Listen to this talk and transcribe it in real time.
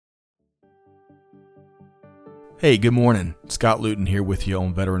Hey, good morning. Scott Luton here with you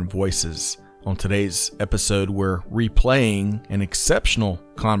on Veteran Voices. On today's episode, we're replaying an exceptional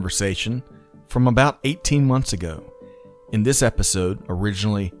conversation from about 18 months ago. In this episode,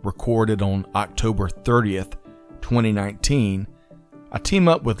 originally recorded on October 30th, 2019, I team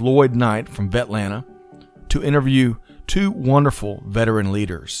up with Lloyd Knight from Vetlanta to interview two wonderful veteran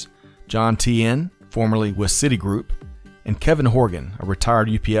leaders, John T.N., formerly with Citigroup, and Kevin Horgan, a retired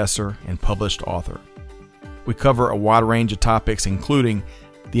UPSer and published author. We cover a wide range of topics, including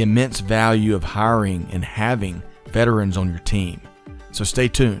the immense value of hiring and having veterans on your team. So stay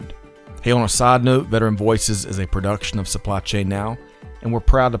tuned. Hey, on a side note, Veteran Voices is a production of Supply Chain Now, and we're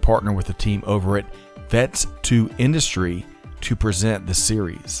proud to partner with the team over at Vets to Industry to present this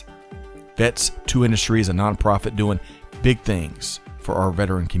series. Vets to Industry is a nonprofit doing big things for our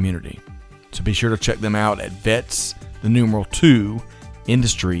veteran community. So be sure to check them out at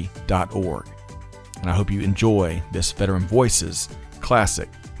vets2industry.org. And I hope you enjoy this Veteran Voices Classic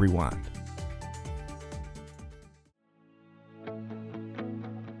Rewind.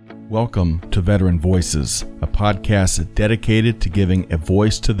 Welcome to Veteran Voices, a podcast dedicated to giving a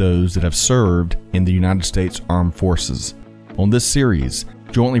voice to those that have served in the United States Armed Forces. On this series,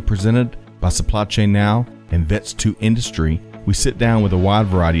 jointly presented by Supply Chain Now and Vets to Industry, we sit down with a wide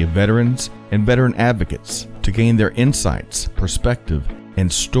variety of veterans and veteran advocates to gain their insights, perspective,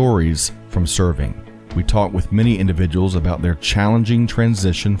 and stories from serving. We talk with many individuals about their challenging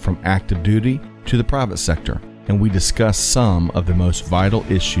transition from active duty to the private sector, and we discuss some of the most vital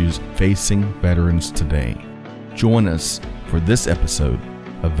issues facing veterans today. Join us for this episode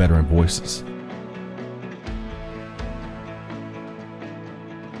of Veteran Voices.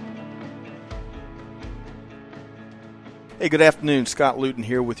 Hey, good afternoon. Scott Luton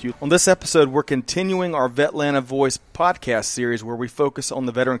here with you. On this episode, we're continuing our Vetlanta Voice podcast series where we focus on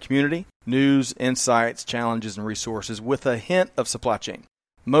the veteran community, news, insights, challenges, and resources with a hint of supply chain,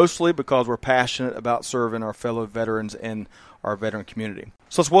 mostly because we're passionate about serving our fellow veterans and our veteran community.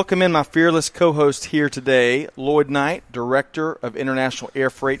 So let's welcome in my fearless co-host here today, Lloyd Knight, Director of International Air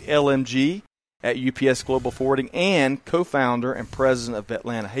Freight, LMG, at UPS Global Forwarding, and co-founder and president of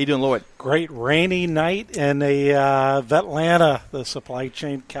Vetlanta. How you doing, Lloyd? Great rainy night in Vetlanta, the supply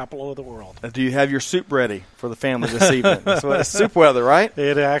chain capital of the world. Do you have your soup ready for the family this evening? So it's soup weather, right?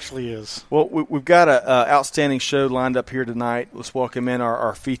 It actually is. Well, we've got an outstanding show lined up here tonight. Let's welcome in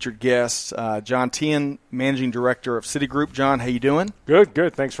our featured guests, John T.N., Managing Director of Citigroup. John, how you doing?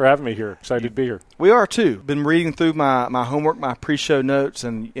 Good. Thanks for having me here. Excited to be here. We are, too. Been reading through my homework, my pre-show notes,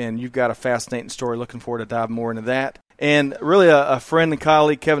 and you've got a fascinating story. Looking forward to dive more into that. And really a friend and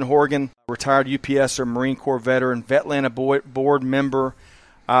colleague, Kevin Horgan, retired UPSer, Marine Corps veteran, Vetlanta board member.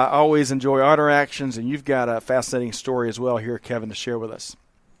 I always enjoy our interactions, and you've got a fascinating story as well here, Kevin, to share with us.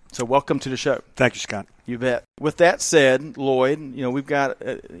 So welcome to the show. Thank you, Scott. You bet. With that said, Lloyd, we've got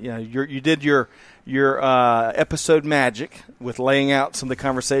you did your episode magic with laying out some of the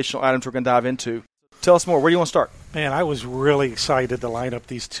conversational items we're going to dive into. Tell us more. Where do you want to start? Man, I was really excited to line up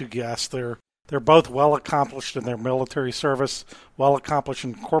these two guests. They're both well accomplished in their military service, well accomplished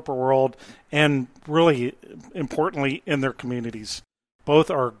in the corporate world, and really importantly in their communities. Both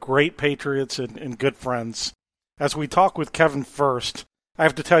are great patriots and good friends. As we talk with Kevin first, I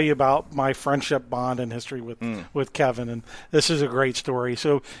have to tell you about my friendship bond and history with Kevin, and this is a great story.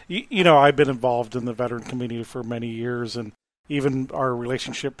 So, I've been involved in the veteran community for many years, and even our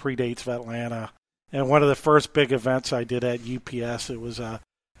relationship predates Vetlanta. And one of the first big events I did at UPS, it was a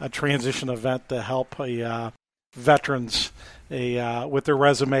transition event to help veterans with their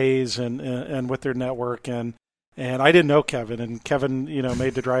resumes and with their network. And I didn't know Kevin. And Kevin,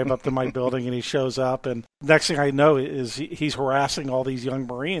 made the drive up to my building, and he shows up. And next thing I know is he's harassing all these young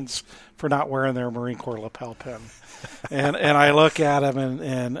Marines for not wearing their Marine Corps lapel pin. And I look at him,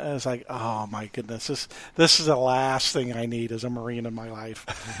 and I was like, oh, my goodness, this is the last thing I need as a Marine in my life.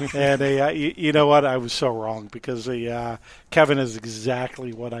 And you know what? I was so wrong, because Kevin is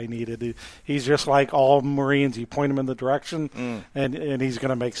exactly what I needed. He's just like all Marines. You point him in the direction, and he's going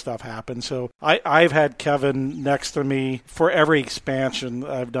to make stuff happen. So I've had Kevin next to me for every expansion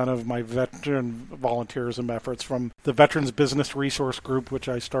I've done of my veteran volunteerism efforts, from the Veterans Business Resource Group, which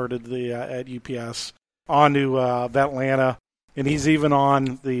I started at UPS, on to Vetlanta, and he's even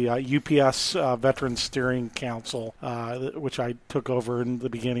on the UPS Veterans Steering Council, which I took over in the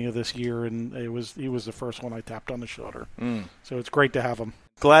beginning of this year, and he was the first one I tapped on the shoulder. So it's great to have him.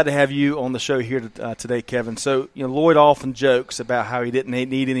 Glad to have you on the show here today, Kevin. So, Lloyd often jokes about how he didn't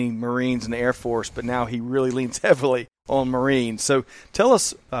need any Marines in the Air Force, but now he really leans heavily on Marines. So tell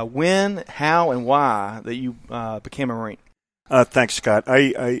us when, how, and why that you became a Marine. Thanks, Scott.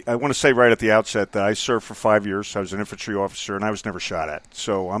 I want to say right at the outset that I served for 5 years. I was an infantry officer, and I was never shot at.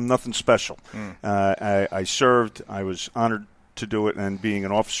 So I'm nothing special. I served. I was honored to do it, and being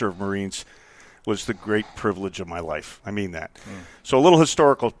an officer of Marines was the great privilege of my life. I mean that. So a little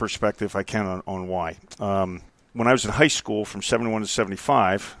historical perspective, if I can, on why. When I was in high school from 71 to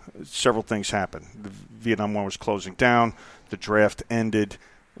 75, several things happened. The Vietnam War was closing down. The draft ended.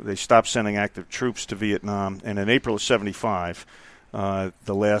 They stopped sending active troops to Vietnam. And in April of 75,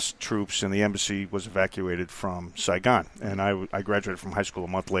 the last troops in the embassy was evacuated from Saigon. And I graduated from high school a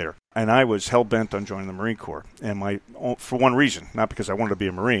month later. And I was hell-bent on joining the Marine Corps. And for one reason, not because I wanted to be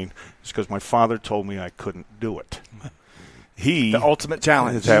a Marine, it's because my father told me I couldn't do it. The ultimate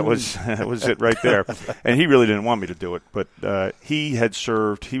challenge. That was it right there. And he really didn't want me to do it. But he had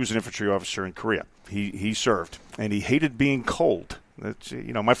served. He was an infantry officer in Korea. He served. And he hated being cold.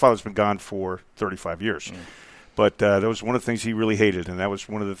 My father's been gone for 35 years. But that was one of the things he really hated. And that was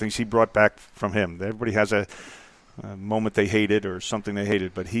one of the things he brought back from him. Everybody has a moment they hated or something they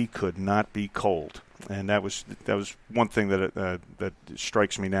hated, but he could not be cold. And that was one thing that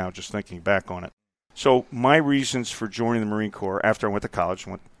strikes me now just thinking back on it. So my reasons for joining the Marine Corps after I went to college,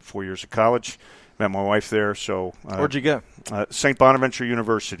 went 4 years of college, met my wife there. So where'd you go? St. Bonaventure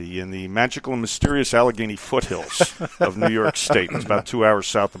University in the magical and mysterious Allegheny foothills of New York State. It's about 2 hours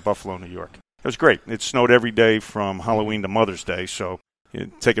south of Buffalo, New York. It was great. It snowed every day from Halloween to Mother's Day, so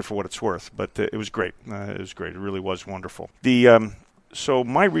take it for what it's worth. But it was great. It was great. It really was wonderful. So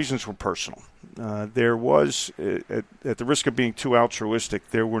my reasons were personal. There was, at the risk of being too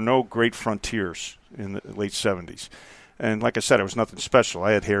altruistic, there were no great frontiers in the late 70s. And like I said, I was nothing special.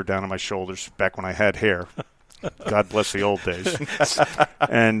 I had hair down on my shoulders back when I had hair. God bless the old days.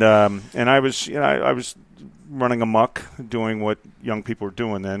 And I was running amok, doing what young people were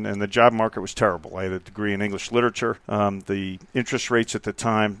doing then, and the job market was terrible. I had a degree in English literature. The interest rates at the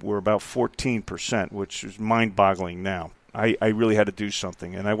time were about 14%, which is mind-boggling now. I really had to do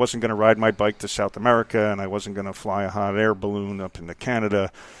something, and I wasn't going to ride my bike to South America, and I wasn't going to fly a hot air balloon up into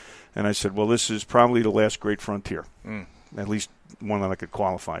Canada. And I said, well, this is probably the last great frontier, at least one that I could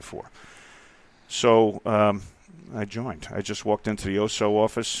qualify for. So I joined. I just walked into the OSO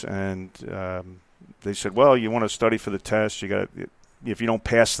office, and they said, well, you want to study for the test. If you don't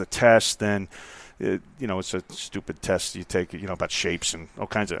pass the test, then it's a stupid test you take, about shapes and all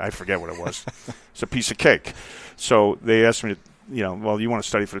kinds of, I forget what it was. It's a piece of cake. So they asked me to, well, you want to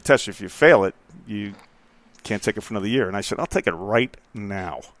study for the test. If you fail it, you can't take it for another year. And I said, I'll take it right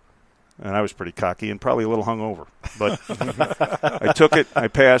now. And I was pretty cocky and probably a little hungover. But I took it. I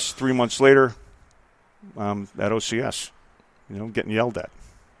passed. 3 months later, at OCS, getting yelled at.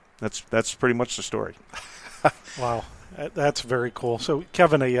 That's pretty much the story. Wow. That's very cool. So,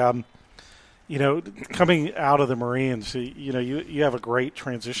 Kevin, coming out of the Marines, you have a great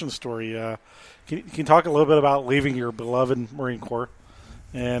transition story. Can you talk a little bit about leaving your beloved Marine Corps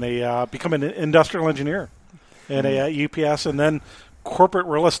and becoming an industrial engineer and a UPS, and then corporate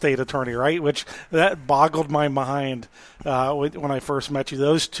real estate attorney, right? Which that boggled my mind when I first met you.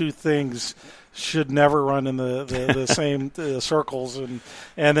 Those two things should never run in the same circles,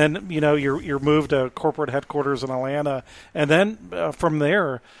 and then you're moved to corporate headquarters in Atlanta, and then from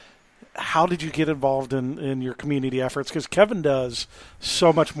there, how did you get involved in your community efforts? Because Kevin does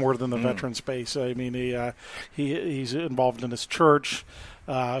so much more than the veteran space. I mean, he's involved in his church,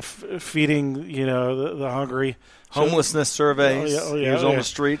 feeding the hungry. Homelessness surveys. He was on the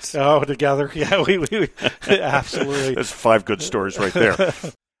streets. Oh, together, yeah, we absolutely. That's 5 good stories right there.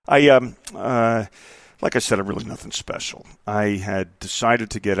 Like I said, I'm really nothing special. I had decided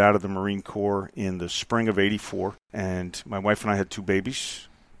to get out of the Marine Corps in the spring of '84, and my wife and I had 2 babies.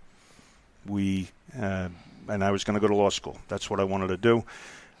 And I was going to go to law school. That's what I wanted to do.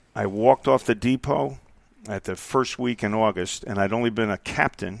 I walked off the depot at the first week in August, and I'd only been a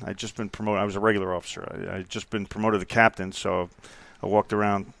captain. I'd just been promoted. I was a regular officer. I'd just been promoted to captain, so I walked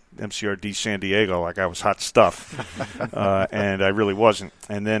around MCRD San Diego like I was hot stuff, and I really wasn't.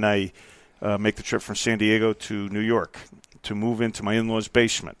 And then I make the trip from San Diego to New York to move into my in-laws'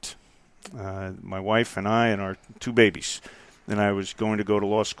 basement, my wife and I and our 2 babies. And I was going to go to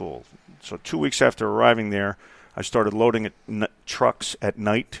law school. So 2 weeks after arriving there, I started loading trucks at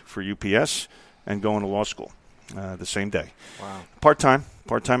night for UPS and going to law school the same day. Wow. Part-time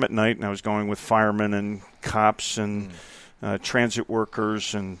at night, and I was going with firemen and cops and transit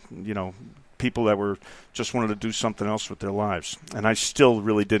workers and, people that just wanted to do something else with their lives. And I still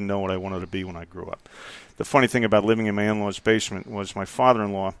really didn't know what I wanted to be when I grew up. The funny thing about living in my in-laws' basement was my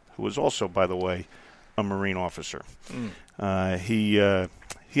father-in-law, who was also, by the way, a Marine officer. He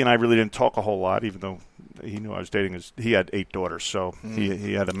and I really didn't talk a whole lot, even though he knew I was dating. He had 8 daughters, so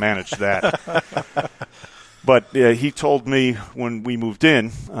he had to manage that. But he told me when we moved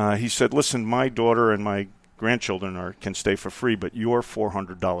in, he said, listen, my daughter and my grandchildren can stay for free, but you're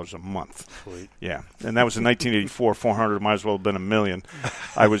 $400 a month. Sweet. Yeah, and that was in 1984. 400 might as well have been $1 million.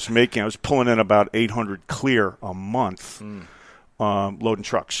 I was pulling in about 800 clear a month, loading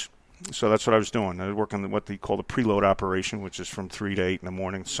trucks. So that's what I was doing. I was working on what they call the preload operation, which is from 3 to 8 in the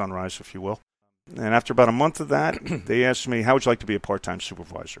morning, sunrise, if you will. And after about a month of that, they asked me, how would you like to be a part-time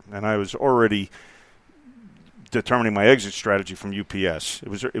supervisor? And I was already determining my exit strategy from UPS. It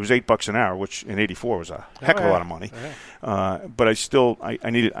was $8 an hour, which in '84 was a heck of a lot of money. But I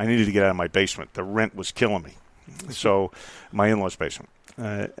needed to get out of my basement. The rent was killing me. So my in-laws' basement.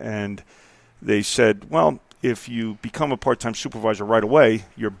 And they said, well, if you become a part-time supervisor right away,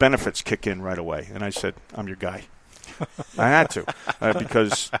 your benefits kick in right away. And I said, I'm your guy. I had to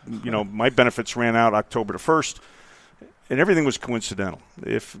because my benefits ran out October the 1st. And everything was coincidental.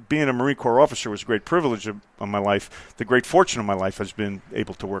 If being a Marine Corps officer was a great privilege of my life, the great fortune of my life has been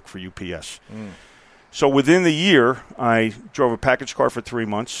able to work for UPS. So within the year, I drove a package car for 3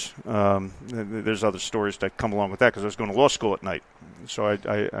 months. There's other stories that come along with that because I was going to law school at night. So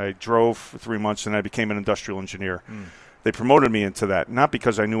I drove for 3 months, and I became an industrial engineer. They promoted me into that, not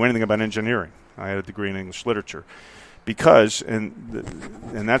because I knew anything about engineering. I had a degree in English literature. Because, and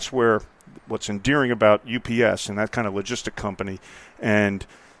that's where what's endearing about UPS and that kind of logistic company and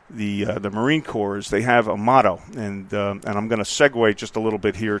the Marine Corps is they have a motto, and I'm going to segue just a little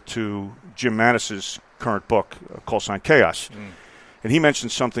bit here to Jim Mattis's current book, Call Sign Chaos. And he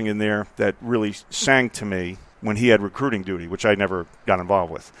mentioned something in there that really sang to me when he had recruiting duty, which I never got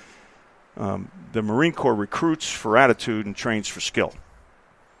involved with. The Marine Corps recruits for attitude and trains for skill.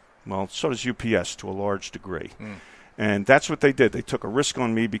 Well, so does UPS to a large degree. And that's what they did. They took a risk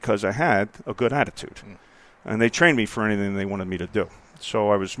on me because I had a good attitude. And they trained me for anything they wanted me to do.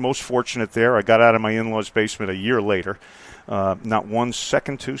 So I was most fortunate there. I got out of my in-laws' basement a year later, not 1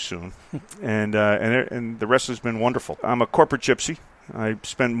 second too soon. And the rest has been wonderful. I'm a corporate gypsy. I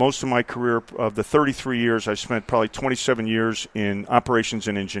spent most of my career, of the 33 years, I spent probably 27 years in operations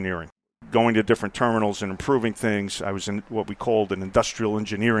and engineering, going to different terminals and improving things. I was in what we called an industrial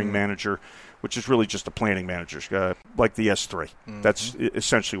engineering manager, which is really just a planning manager, like the S3. That's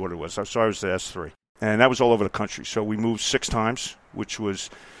essentially what it was. So I was the S3. And that was all over the country. So we moved 6 times, which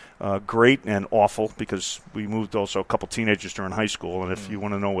was great and awful because we moved also a couple teenagers during high school. And if you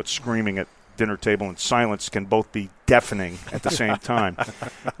want to know what screaming at dinner table and silence can both be deafening at the same time,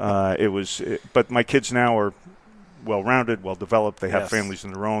 but my kids now are well-rounded, well-developed. They have families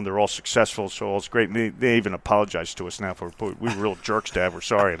of their own. They're all successful, so it's great. They even apologize to us now for we were real jerks, Dad. We're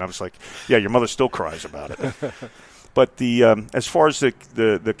sorry. And I was like, yeah, your mother still cries about it. But as far as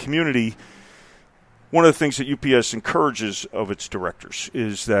the community, one of the things that UPS encourages of its directors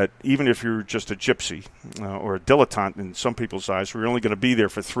is that even if you're just a gypsy or a dilettante in some people's eyes, we're only going to be there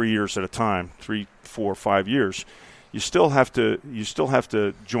for 3 years at a time, 3, 4, 5 years. You still have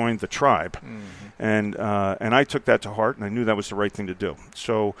to join the tribe, and I took that to heart, and I knew that was the right thing to do.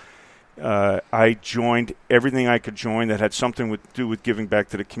 So I joined everything I could join that had something to do with giving back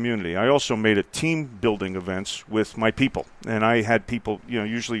to the community. I also made it team-building events with my people, and I had people,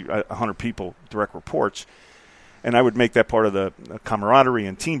 usually 100 people, direct reports, and I would make that part of the camaraderie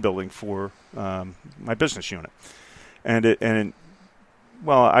and team building for my business unit,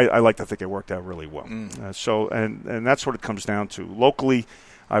 Well, I like to think it worked out really well. And that's what it comes down to. Locally,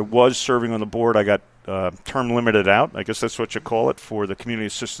 I was serving on the board. I got term limited out, I guess that's what you call it, for the Community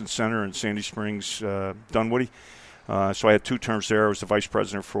Assistance Center in Sandy Springs, Dunwoody. So I had 2 terms there. I was the vice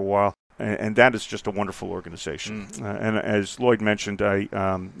president for a while. And that is just a wonderful organization. And as Lloyd mentioned,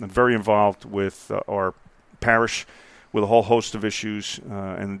 I'm very involved with our parish with a whole host of issues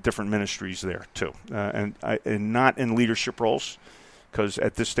and different ministries there, too. And not in leadership roles, because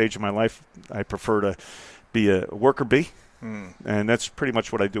at this stage of my life, I prefer to be a worker bee. And that's pretty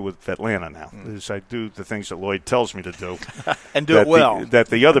much what I do with Atlanta now, is I do the things that Lloyd tells me to do. And do it well. That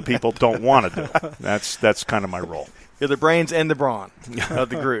the other people don't want to do. That's kind of my role. You're the brains and the brawn of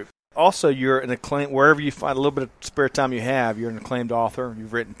the group. Also, you're an acclaimed, wherever you find a little bit of spare time you have, you're an acclaimed author.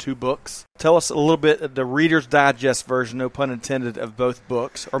 You've written 2 books. Tell us a little bit of the Reader's Digest version, no pun intended, of both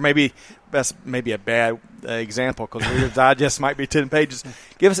books. Or maybe that's maybe a bad example, because Reader's Digest might be 10 pages.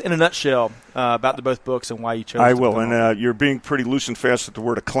 Give us in a nutshell about the both books and why you chose I will, and you're being pretty loose and fast with the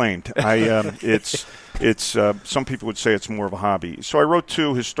word acclaimed. It's some people would say it's more of a hobby. So I wrote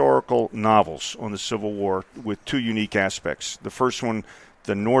 2 historical novels on the Civil War with 2 unique aspects. The first one,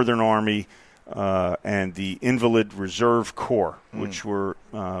 the Northern Army and the Invalid Reserve Corps, which were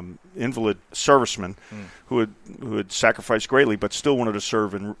invalid servicemen who had sacrificed greatly but still wanted to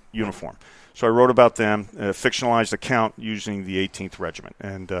serve in uniform. So I wrote about them, a fictionalized account using the 18th Regiment,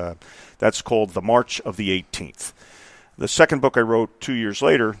 and that's called The March of the 18th. The second book I wrote 2 years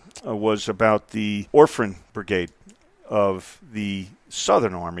later was about the Orphan Brigade of the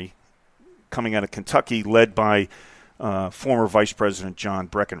Southern Army coming out of Kentucky, led by former Vice President John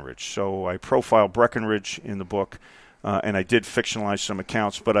Breckinridge. So I profile Breckinridge in the book, and I did fictionalize some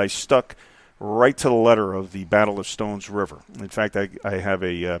accounts, but I stuck right to the letter of the Battle of Stones River. In fact, I have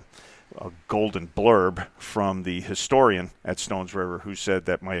a golden blurb from the historian at Stones River who said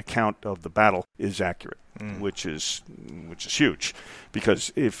that my account of the battle is accurate, which is huge,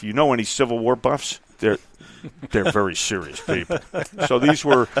 because if you know any Civil War buffs, they're very serious people. So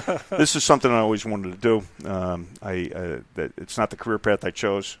this is something I always wanted to do. That it's not the career path I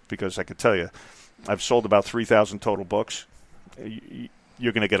chose, because I can tell you, I've sold about 3,000 total books.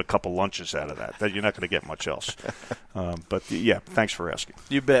 You're going to get a couple lunches out of that. You're not going to get much else. But yeah, thanks for asking.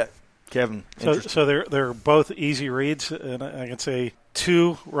 You bet, Kevin. So they're both easy reads, and I can say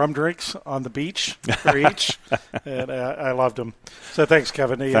 2 rum drinks on the beach for each, and I loved them. So thanks,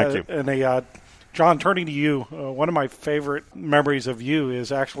 Kevin. Thank you. And John, turning to you, one of my favorite memories of you is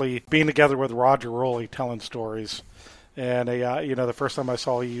actually being together with Roger Rowley telling stories. And the first time I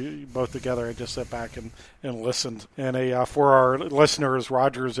saw you both together, I just sat back and listened. And for our listeners,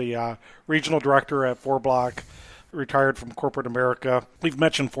 Roger's a regional director at 4Block, retired from corporate America. We've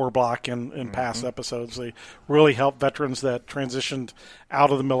mentioned 4Block in past episodes. They really help veterans that transitioned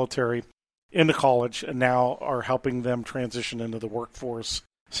out of the military into college and now are helping them transition into the workforce.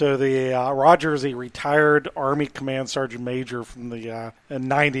 So Roger is a retired Army Command Sergeant Major from the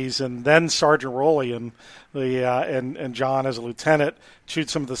 90s, and then Sergeant Rowley and John as a lieutenant chewed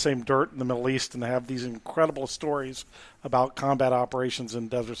some of the same dirt in the Middle East and have these incredible stories about combat operations in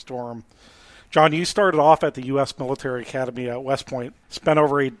Desert Storm. John, you started off at the U.S. Military Academy at West Point, spent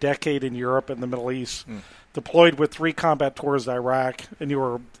over a decade in Europe and the Middle East, deployed with 3 combat tours to Iraq, and you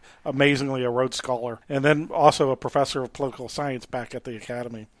were amazingly a Rhodes Scholar, and then also a professor of political science back at the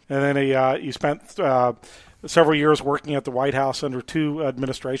academy. And then you spent several years working at the White House under 2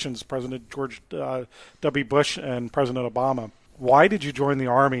 administrations, President George W. Bush and President Obama. Why did you join the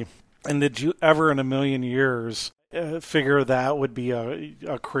Army? And did you ever in a million years figure that would be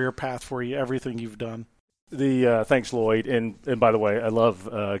a career path for you, everything you've done? Thanks, Lloyd. And by the way, I love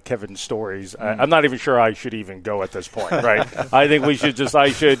Kevin's stories. I'm not even sure I should even go at this point, right? I think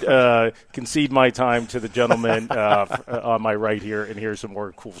I should concede my time to the gentleman on my right here and hear some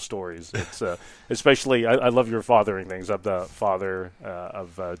more cool stories. It's especially, I love your fathering things. I'm the father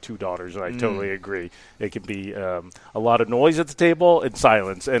of 2 daughters, and I totally agree. It can be a lot of noise at the table and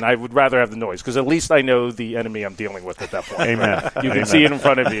silence, and I would rather have the noise, because at least I know the enemy I'm dealing with at that point. Amen. You can see it in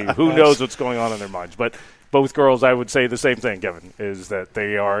front of you. Who knows what's going on in their minds? But both girls, I would say the same thing, Kevin, is that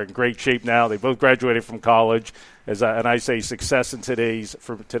they are in great shape now. They both graduated from college. And I say success for today's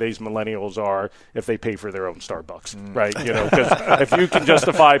millennials are if they pay for their own Starbucks, right? Because if you can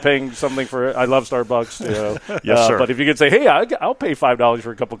justify paying something for, I love Starbucks, yes, sir. But if you can say, hey, I'll pay $5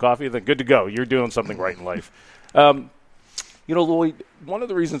 for a cup of coffee, then good to go. You're doing something right in life. Lloyd, one of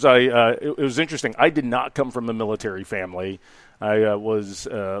the reasons it was interesting, I did not come from a military family. I was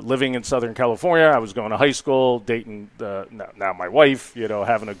living in Southern California. I was going to high school, dating now my wife,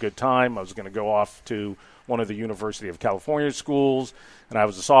 having a good time. I was going to go off to one of the University of California schools, and I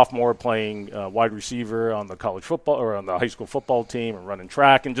was a sophomore playing wide receiver on the college football or on the high school football team and running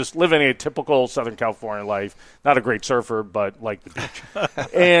track and just living a typical Southern California life. Not a great surfer, but like the beach.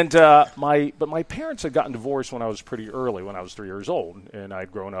 And my parents had gotten divorced when I was pretty early, when I was 3 years old, and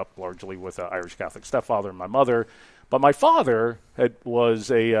I'd grown up largely with an Irish Catholic stepfather and my mother. But my father was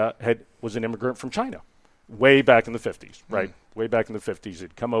an immigrant from China, way back in the 50s, right? Way back in the 50s,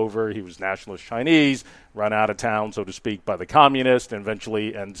 he'd come over. He was nationalist Chinese, run out of town, so to speak, by the communists, and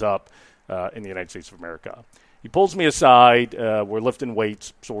eventually ends up in the United States of America. He pulls me aside. We're lifting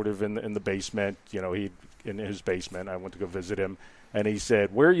weights, sort of in the basement. He in his basement. I went to go visit him, and he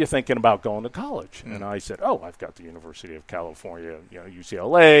said, "Where are you thinking about going to college?" And I said, "Oh, I've got the University of California,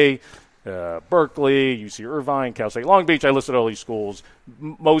 UCLA." Berkeley, UC Irvine, Cal State Long Beach. I listed all these schools,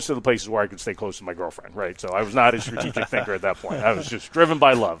 most of the places where I could stay close to my girlfriend, right? So I was not a strategic thinker at that point. I was just driven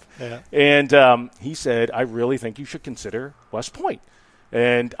by love. Yeah. And he said, "I really think you should consider West Point."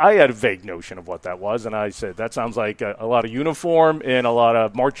 And I had a vague notion of what that was, and I said, that sounds like a lot of uniform and a lot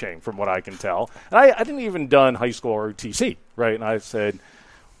of marching from what I can tell. And I didn't even done high school or TC, right? And I said,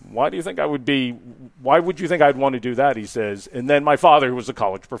 why do you think why would you think I'd want to do that? He says, and then my father, who was a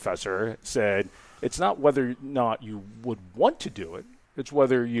college professor, said, it's not whether or not you would want to do it, it's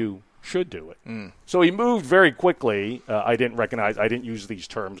whether you should do it. So he moved very quickly. I didn't use these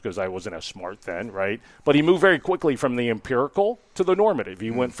terms because I wasn't as smart then, right? But he moved very quickly from the empirical to the normative. He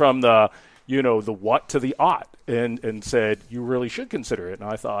went from the what to the ought and said, you really should consider it. And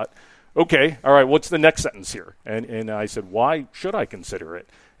I thought, okay, all right, what's the next sentence here? And I said, why should I consider it?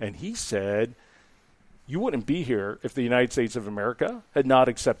 And he said, you wouldn't be here if the United States of America had not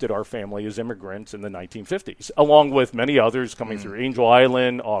accepted our family as immigrants in the 1950s, along with many others coming through Angel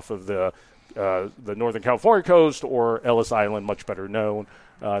Island off of the Northern California coast, or Ellis Island, much better known,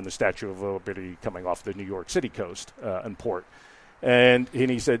 and the Statue of Liberty coming off the New York City coast and port. And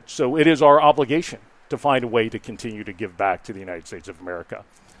he said, so it is our obligation to find a way to continue to give back to the United States of America.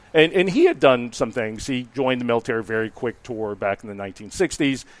 And he had done some things. He joined the military very quick tour back in the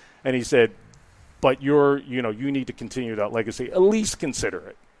 1960s, and he said, but you need to continue that legacy. At least consider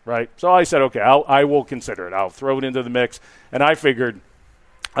it, right? So I said, okay, I will consider it. I'll throw it into the mix. And I figured,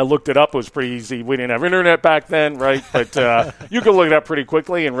 I looked it up. It was pretty easy. We didn't have internet back then, right? But you could look it up pretty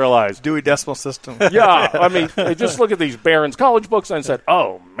quickly and realize. Dewey Decimal System. Yeah. I mean, I just look at these Barron's College books and I said,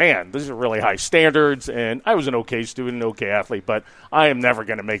 oh, man, these are really high standards. And I was an okay student, an okay athlete, but I am never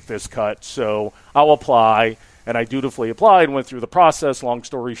going to make this cut. So I'll apply. And I dutifully applied, went through the process. Long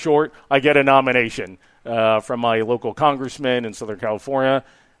story short, I get a nomination from my local congressman in Southern California.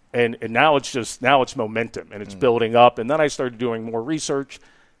 And now it's momentum, and it's building up. And then I started doing more research.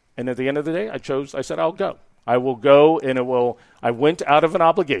 And at the end of the day, I said, I'll go. I will go, and I went out of an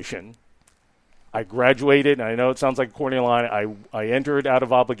obligation. I graduated, and I know it sounds like a corny line. I entered out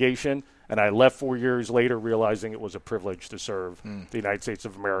of obligation, and I left 4 years later realizing it was a privilege to serve the United States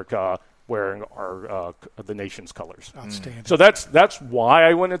of America, wearing the nation's colors. Outstanding. So that's why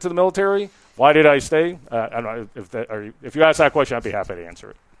I went into the military. Why did I stay? I don't know if you ask that question, I'd be happy to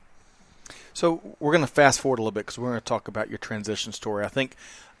answer it. So we're going to fast forward a little bit because we're going to talk about your transition story. I think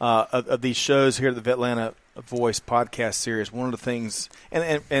of these shows here at the Atlanta Voice podcast series, one of the things,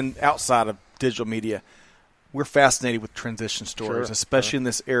 and outside of digital media, we're fascinated with transition stories, especially in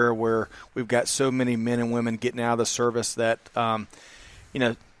this era where we've got so many men and women getting out of the service that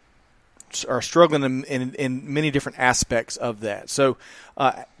are struggling in many different aspects of that. So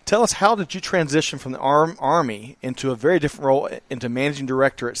tell us, how did you transition from the Army into a very different role, into managing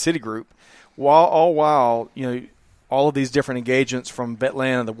director at Citigroup, while all of these different engagements from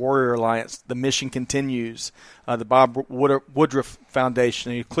Vetlanta, the Warrior Alliance, the Mission Continues, the Bob Woodruff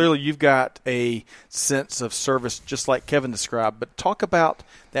Foundation. And clearly you've got a sense of service just like Kevin described, but talk about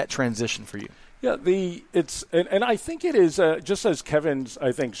that transition for you. Yeah, and I think it is just as Kevin's,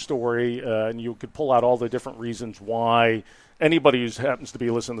 I think, story, and you could pull out all the different reasons why anybody who happens to be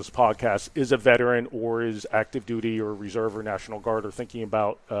listening to this podcast is a veteran or is active duty or reserve or National Guard or thinking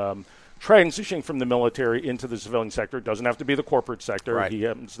about transitioning from the military into the civilian sector. It doesn't have to be the corporate sector. Right. He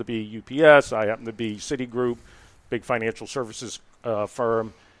happens to be UPS. I happen to be Citigroup, big financial services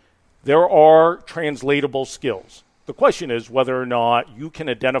firm. There are translatable skills. The question is whether or not you can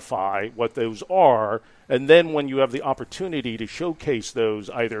identify what those are, and then when you have the opportunity to showcase those,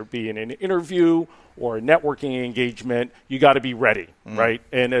 either be in an interview or a networking engagement, you got to be ready, right?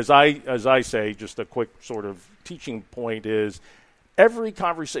 And as I say, just a quick sort of teaching point is, every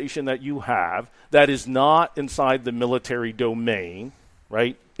conversation that you have that is not inside the military domain,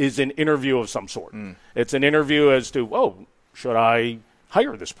 right, is an interview of some sort. It's an interview as to, should I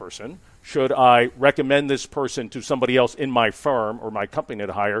hire this person? Should I recommend this person to somebody else in my firm or my company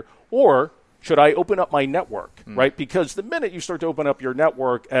to hire? Or should I open up my network, right? Because the minute you start to open up your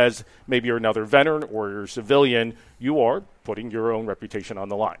network as maybe you're another veteran or you're a civilian, you are putting your own reputation on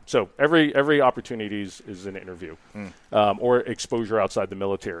the line. So every opportunity is an interview or exposure outside the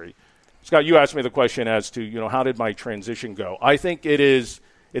military. Scott, you asked me the question as to, how did my transition go? I think it's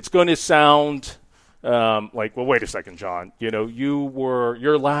going to sound like, well, wait a second, John.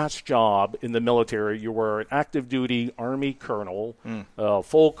 Your last job in the military, you were an active duty Army colonel,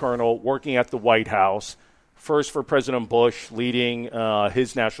 full colonel, working at the White House, first for President Bush, leading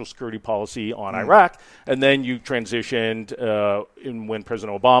his national security policy on Iraq, and then you transitioned when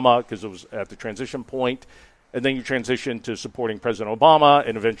President Obama, because it was at the transition point, and then you transitioned to supporting President Obama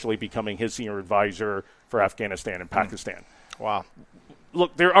and eventually becoming his senior advisor for Afghanistan and Pakistan. Wow.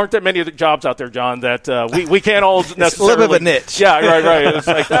 Look, there aren't that many of the jobs out there, John, that we can't all necessarily. It's a little bit of a niche. Yeah, right. It's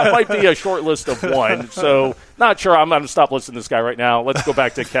like that might be a short list of one. So not sure. I'm going to stop listening to this guy right now. Let's go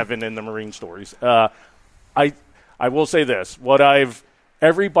back to Kevin and the Marine stories. I will say this.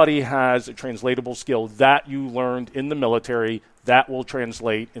 Everybody has a translatable skill that you learned in the military that will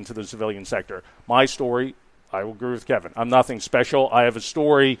translate into the civilian sector. My story, I will agree with Kevin. I'm nothing special. I have a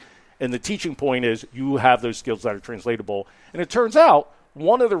story, and the teaching point is you have those skills that are translatable. And it turns out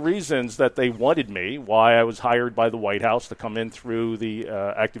one of the reasons that they wanted me, why I was hired by the White House to come in through the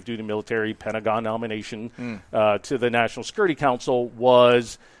active duty military Pentagon nomination to the National Security Council,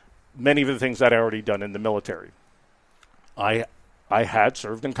 was many of the things that I already done in the military. I had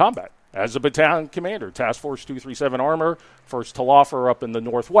served in combat as a battalion commander, Task Force 237 Armor, first Talafar up in the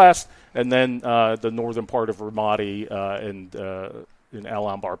northwest, and then the northern part of Ramadi in Al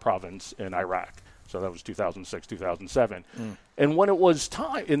Anbar province in Iraq. So that was 2006, 2007. And when it was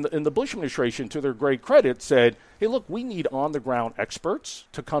time, in the Bush administration, to their great credit, said, hey, look, we need on-the-ground experts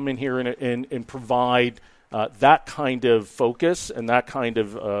to come in here and provide that kind of focus and that kind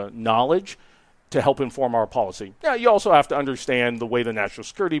of knowledge to help inform our policy. Yeah, you also have to understand the way the national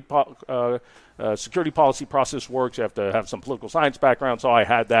security policy process works. You have to have some political science background, so I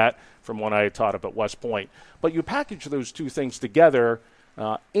had that from when I taught up at West Point. But you package those two things together,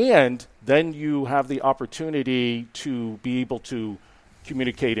 and then you have the opportunity to be able to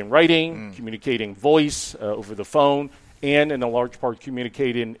communicate in writing, communicating voice over the phone, and in a large part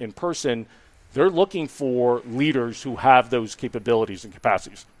communicate in person. They're looking for leaders who have those capabilities and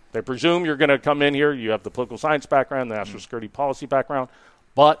capacities. They presume you're going to come in here, you have the political science background, the national security policy background,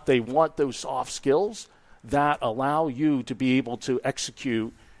 but they want those soft skills that allow you to be able to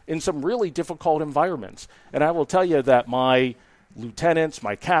execute in some really difficult environments. And I will tell you that my lieutenants,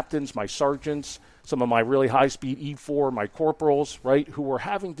 my captains, my sergeants, some of my really high-speed E4, my corporals, right, who were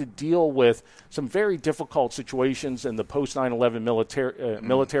having to deal with some very difficult situations in the post-9/11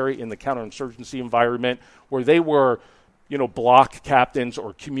 military in the counterinsurgency environment, where they were, block captains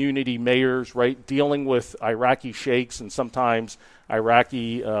or community mayors, right, dealing with Iraqi sheikhs and sometimes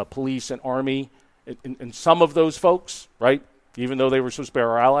Iraqi police and army. And some of those folks, right, even though they were supposed to be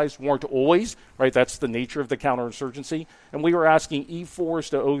our allies, weren't always, right? That's the nature of the counterinsurgency. And we were asking E4s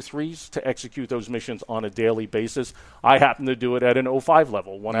to O3s to execute those missions on a daily basis. I happened to do it at an O5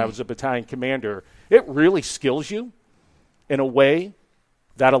 level when I was a battalion commander. It really skills you in a way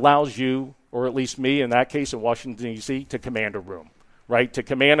that allows you, or at least me in that case in Washington, D.C., to command a room, right? To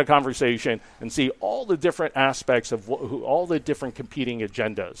command a conversation and see all the different aspects of all the different competing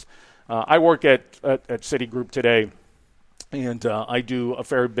agendas. I work at Citigroup today, and I do a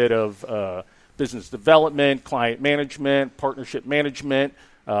fair bit of business development, client management, partnership management,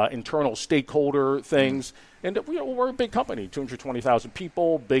 internal stakeholder things. And we're a big company, 220,000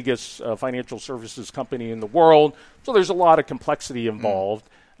 people, biggest financial services company in the world. So there's a lot of complexity involved.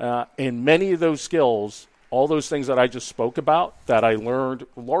 And many of those skills, all those things that I just spoke about, that I learned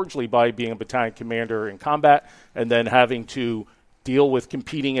largely by being a battalion commander in combat and then having to deal with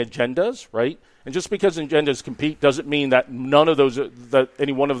competing agendas, right? And just because agendas compete doesn't mean that that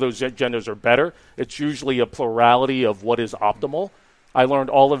any one of those agendas are better. It's usually a plurality of what is optimal. I learned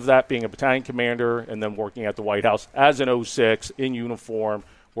all of that being a battalion commander and then working at the White House as an 06 in uniform,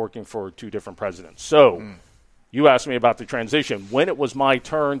 working for two different presidents. So you asked me about the transition. When it was my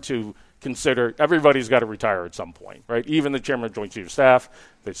turn to consider, everybody's got to retire at some point, right? Even the chairman of Joint Chiefs of Staff,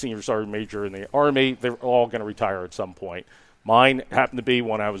 the senior sergeant major in the Army, they're all going to retire at some point. Mine happened to be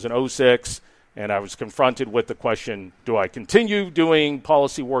when I was an 06, and I was confronted with the question, do I continue doing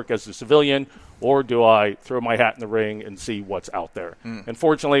policy work as a civilian, or do I throw my hat in the ring and see what's out there? And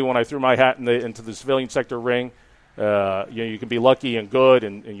fortunately, when I threw my hat into the civilian sector ring, you can be lucky and good,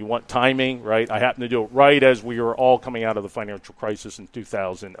 and you want timing, right? I happened to do it right as we were all coming out of the financial crisis in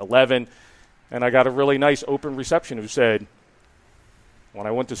 2011, and I got a really nice open reception who said, when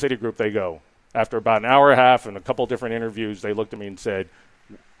I went to Citigroup, after about an hour and a half and a couple different interviews, they looked at me and said,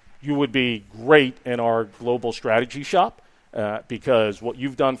 you would be great in our global strategy shop because what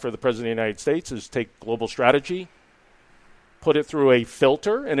you've done for the President of the United States is take global strategy, put it through a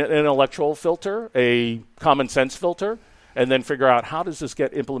filter, an intellectual filter, a common sense filter, and then figure out how does this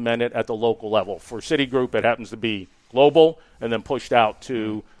get implemented at the local level. For Citigroup, it happens to be global and then pushed out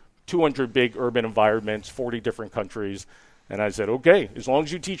to 200 big urban environments, 40 different countries. And I said, okay, as long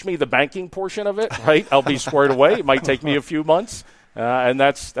as you teach me the banking portion of it, right, I'll be squared away. It might take me a few months. And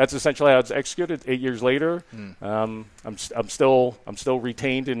that's essentially how it's executed. 8 years later, I'm still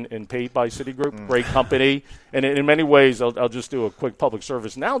retained and paid by Citigroup. Great company, and in many ways, I'll just do a quick public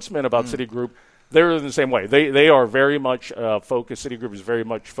service announcement about Citigroup. They're in the same way. They are very much focused. Citigroup is very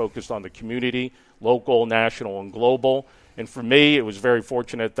much focused on the community, local, national, and global. And for me, it was very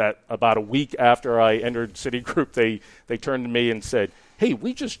fortunate that about a week after I entered Citigroup, they turned to me and said, hey,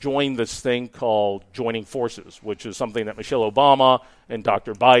 we just joined this thing called Joining Forces, which is something that Michelle Obama and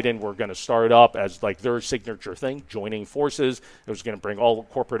Dr. Biden were going to start up as like their signature thing, Joining Forces. It was going to bring all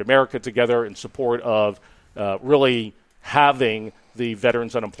corporate America together in support of really having the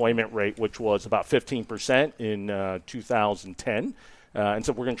veterans unemployment rate, which was about 15% in 2010. And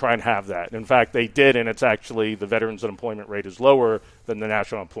so we're going to try and have that. In fact, they did, and it's actually the veterans unemployment rate is lower than the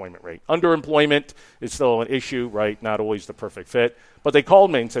national employment rate. Underemployment is still an issue, right? Not always the perfect fit. But they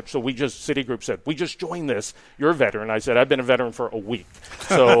called me and said, Citigroup said, we just joined this. You're a veteran. I said, I've been a veteran for a week.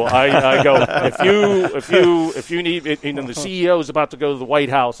 So I go, if you need, and the CEO is about to go to the White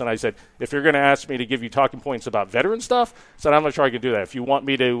House, and I said, if you're going to ask me to give you talking points about veteran stuff, I said, I'm not sure I can do that. If you want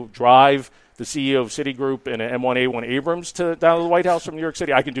me to drive the CEO of Citigroup in an M1A1 Abrams down to the White House from New York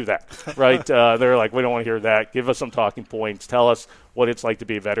City, I can do that, right? They're like, we don't want to hear that. Give us some talking points. Tell us what it's like to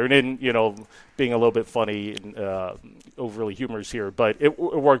be a veteran. And, being a little bit funny and overly humorous here, but it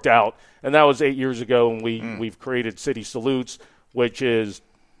worked out. And that was 8 years ago, and we've created Citi Salutes, which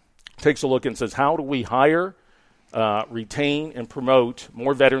takes a look and says, how do we hire, retain, and promote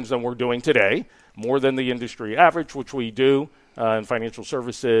more veterans than we're doing today, more than the industry average, which we do, in financial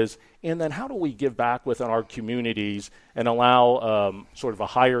services, and then how do we give back within our communities and allow sort of a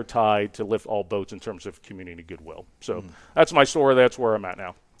higher tide to lift all boats in terms of community goodwill. So that's my story. That's where I'm at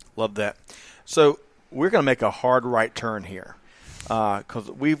now. Love that. So we're going to make a hard right turn here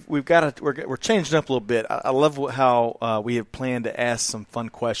because we've got to we're changing up a little bit. I love how we have planned to ask some fun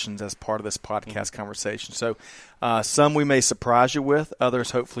questions as part of this podcast conversation. So some we may surprise you with,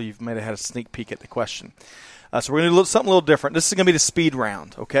 others hopefully you've may have had a sneak peek at the question. So we're going to do something a little different. This is going to be the speed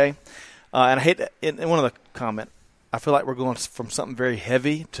round, okay? And I hate in one of the comments, I feel like we're going from something very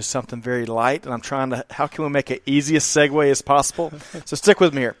heavy to something very light, and I'm trying to, how can we make it easiest segue as possible? So stick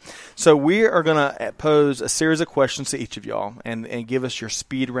with me here. So we are going to pose a series of questions to each of y'all and give us your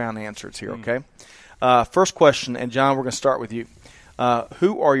speed round answers here, okay? First question, and John, we're going to start with you.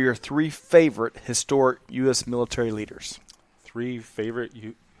 Who are your three favorite historic U.S. military leaders? Three favorite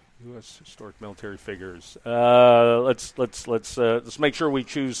U.S. historic military figures. Let's make sure we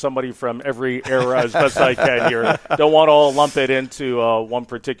choose somebody from every era as best I can here. Don't want to all lump it into one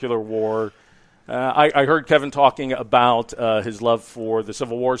particular war. I heard Kevin talking about his love for the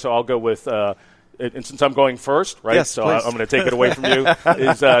Civil War, so I'll go with. And since I'm going first, right? Yes, so please. I'm going to take it away from you.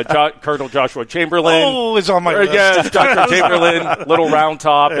 Is Colonel Joshua Chamberlain? Oh, it's on my list. Yes, Dr. Chamberlain, little round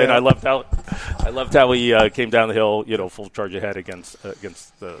top, and I loved how he came down the hill, full charge ahead against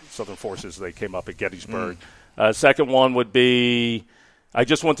the Southern forces. They came up at Gettysburg. Second one would be, I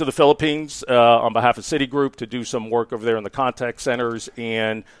just went to the Philippines on behalf of Citigroup to do some work over there in the contact centers,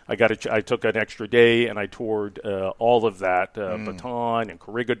 and I took an extra day and I toured all of that, Bataan and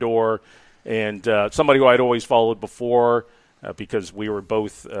Corregidor. And somebody who I'd always followed before because we were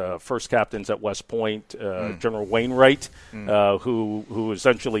both first captains at West Point, General Wainwright, who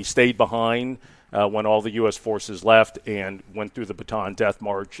essentially stayed behind when all the U.S. forces left and went through the Bataan Death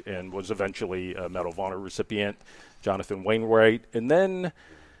March and was eventually a Medal of Honor recipient, Jonathan Wainwright. And then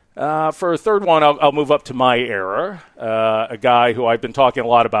for a third one, I'll move up to my era, a guy who I've been talking a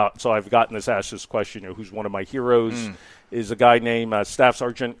lot about, so I've gotten asked this question, who's one of my heroes, is a guy named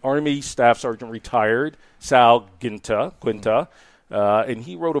Army Staff Sergeant retired, Sal Quinta. And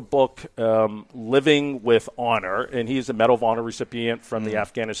he wrote a book, Living with Honor, and he's a Medal of Honor recipient from the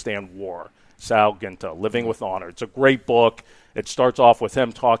Afghanistan War. Sal Quinta, Living with Honor. It's a great book. It starts off with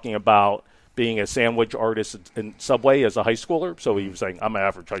him talking about being a sandwich artist in Subway as a high schooler. So he was saying, I'm an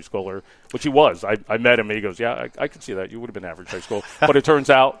average high schooler, which he was. I met him, and he goes, yeah, I can see that. You would have been average high school. But it turns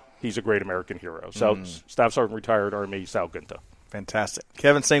out he's a great American hero. So Staff Sergeant retired Army, Sal Quinta. Fantastic.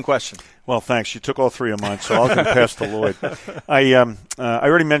 Kevin, same question. Well, thanks. You took all three of mine, so I'll go past to Lloyd. I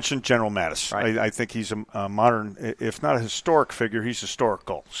already mentioned General Mattis. Right. I think he's a modern, if not a historic figure, he's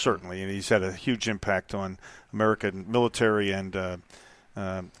historical, certainly, and he's had a huge impact on American military and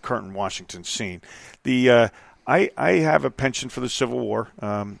current Washington scene. I have a penchant for the Civil War,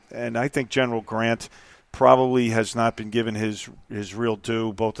 and I think General Grant probably has not been given his real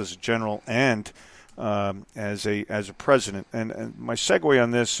due, both as a general and as a president. And my segue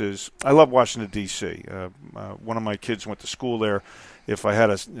on this is I love Washington, D.C. One of my kids went to school there. If I had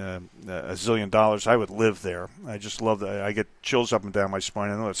a zillion dollars, I would live there. I just love that. I get chills up and down my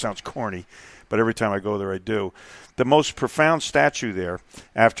spine. I know that sounds corny, but every time I go there, I do. The most profound statue there,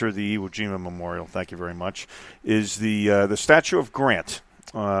 after the Iwo Jima Memorial, thank you very much, is the statue of Grant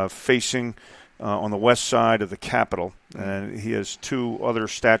facing on the west side of the Capitol. And he has two other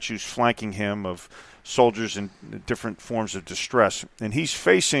statues flanking him of soldiers in different forms of distress. And he's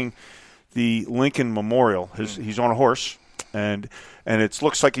facing the Lincoln Memorial. He's on a horse, and it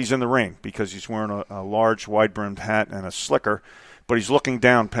looks like he's in the ring because he's wearing a large, wide-brimmed hat and a slicker, but he's looking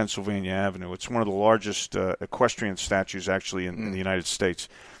down Pennsylvania Avenue. It's one of the largest equestrian statues, actually, in the United States.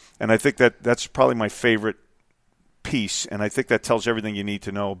 And I think that's probably my favorite piece, and I think that tells everything you need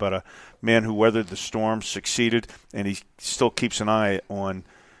to know about a man who weathered the storm, succeeded, and he still keeps an eye on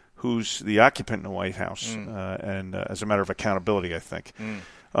who's the occupant in the White House, and as a matter of accountability, I think.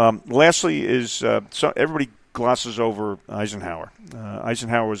 Lastly is so everybody glosses over Eisenhower.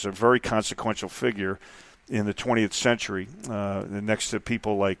 Eisenhower was a very consequential figure in the 20th century, next to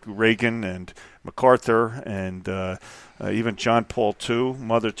people like Reagan and MacArthur and even John Paul II,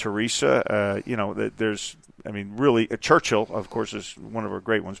 Mother Teresa. Really, Churchill, of course, is one of our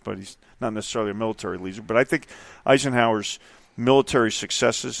great ones, but he's not necessarily a military leader. But I think Eisenhower's military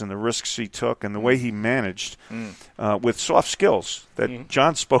successes and the risks he took and the way he managed with soft skills that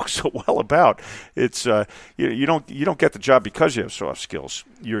John spoke so well about. It's you don't get the job because you have soft skills.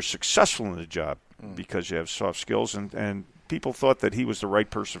 You're successful in the job because you have soft skills, and people thought that he was the right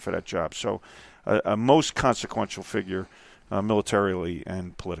person for that job. So a most consequential figure militarily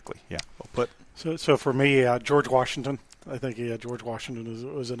and politically. Yeah. Well put. So for me, George Washington. I think George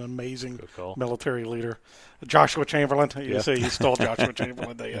Washington was an amazing military leader. Joshua Chamberlain. You say he stole Joshua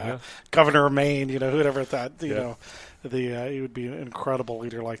Chamberlain, the governor of Maine. Whoever thought he would be an incredible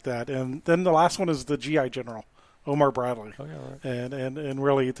leader like that. And then the last one is the GI General, Omar Bradley. Oh, yeah, right. And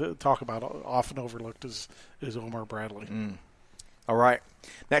really to talk about often overlooked is Omar Bradley. All right.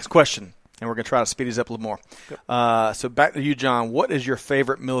 Next question, and we're going to try to speed these up a little more. Yep. So back to you, John. What is your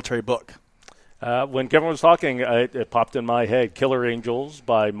favorite military book? When Kevin was talking, it popped in my head, Killer Angels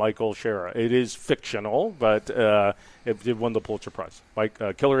by Michael Shera. It is fictional, but it won the Pulitzer Prize.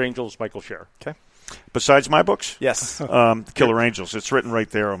 Killer Angels, Michael Shera. Okay. Besides my books? Yes. Killer Angels. It's written right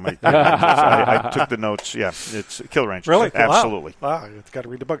there on my I took the notes. Yeah, it's Killer Angels. Really? Absolutely. Wow. You've got to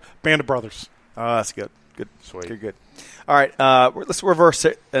read the book. Band of Brothers. Oh, that's good. Good. Sweet. Good. All right. Let's reverse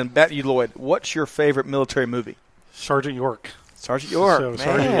it and back to you, Lloyd. What's your favorite military movie? Sergeant York. Sergeant York.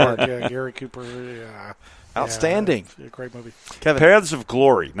 Sergeant York. Yeah, Gary Cooper. Yeah. Outstanding. Yeah, great movie. Kevin. Paths of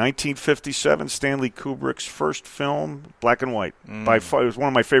Glory, 1957, Stanley Kubrick's first film, black and white. By far, it was one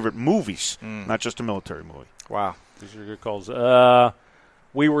of my favorite movies, not just a military movie. Wow. These are good calls.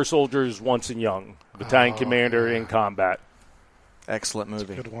 We Were Soldiers Once and Young, battalion commander in combat. Excellent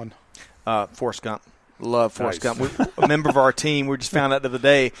movie. Good one. Forrest Gump. Love Forrest Gump. A member of our team, we just found out the other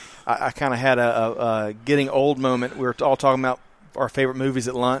day, I kind of had a getting old moment. We were all talking about our favorite movies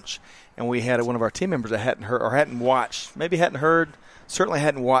at lunch, and we had one of our team members that hadn't heard or hadn't watched, maybe hadn't heard, certainly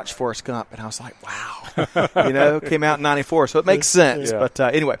hadn't watched Forrest Gump. And I was like, wow. Came out in 94, so it makes sense. Yeah. But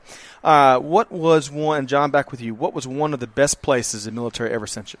anyway, what was one, John, back with you, what was one of the best places the military ever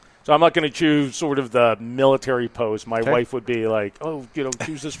sent you? So I'm not going to choose sort of the military post. My wife would be like,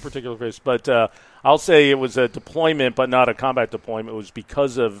 choose this particular place. But I'll say it was a deployment, but not a combat deployment. It was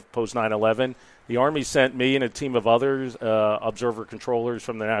because of post 9/11. The Army sent me and a team of others, observer controllers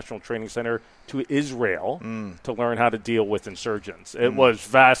from the National Training Center, to Israel to learn how to deal with insurgents. It was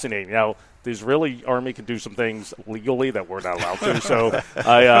fascinating. Now, the Israeli Army can do some things legally that we're not allowed to. So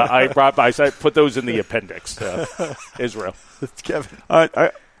I put those in the appendix. Israel. Kevin.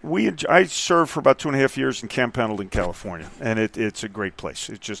 I served for about 2.5 years in Camp Pendleton, California, and it's a great place.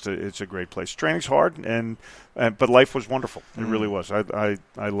 It's a great place. Training's hard, but life was wonderful. It really was. I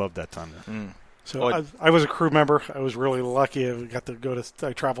loved that time there. So I was a crew member. I was really lucky.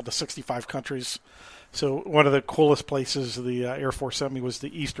 I traveled to 65 countries. So one of the coolest places the Air Force sent me was the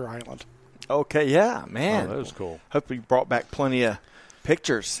Easter Island. Okay, yeah, man. Oh, that was cool. Hope you brought back plenty of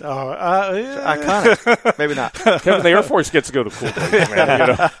pictures. Iconic. Maybe not. Kevin, the Air Force gets to go to cool places,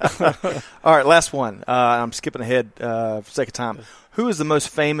 man. All right, last one. I'm skipping ahead for the sake of time. Who is the most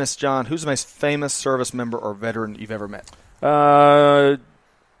famous, John, who's the most famous service member or veteran you've ever met? Or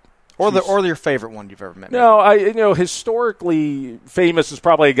your favorite one you've ever met? No, historically famous is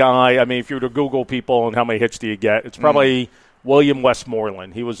probably a guy. I mean, if you were to Google people and how many hits do you get, it's probably William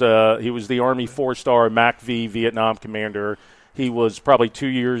Westmoreland. He was the Army 4-star MACV Vietnam commander. He was probably 2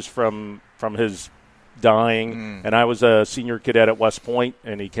 years from his dying, and I was a senior cadet at West Point,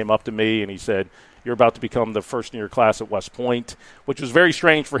 and he came up to me and he said, "You're about to become the first in your class at West Point," which was very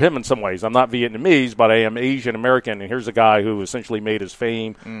strange for him in some ways. I'm not Vietnamese, but I am Asian American, and here's a guy who essentially made his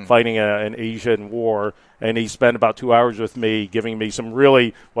fame fighting an Asian war, and he spent about 2 hours with me giving me some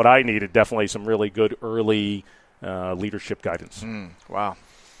really, what I needed, definitely some really good early leadership guidance. Wow.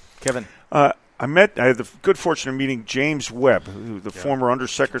 Kevin? I had the good fortune of meeting James Webb, the former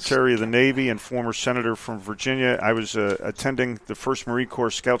Undersecretary of the Navy and former Senator from Virginia. I was attending the first Marine Corps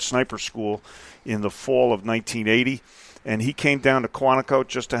Scout Sniper School in the fall of 1980, and he came down to Quantico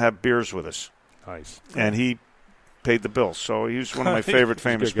just to have beers with us. Nice. And he paid the bills, so he was one of my favorite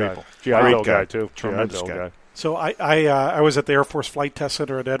famous people. G.I. Bill guy, too. Tremendous guy. So I was at the Air Force Flight Test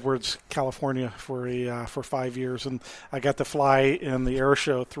Center at Edwards, California for 5 years, and I got to fly in the air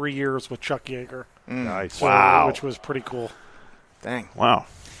show 3 years with Chuck Yeager. Nice. So, which was pretty cool. Dang. Wow.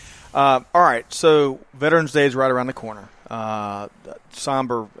 All right, so Veterans Day is right around the corner.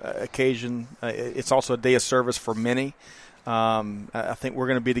 Somber occasion. It's also a day of service for many. I think we're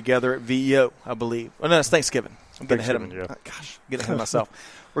going to be together at VEO, I believe. Oh, no, it's Thanksgiving. I'm getting ahead of me. Yeah. Gosh, getting ahead of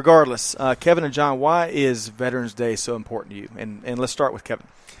myself. Regardless, Kevin and John, why is Veterans Day so important to you? And let's start with Kevin.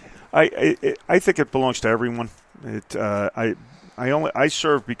 I think it belongs to everyone. I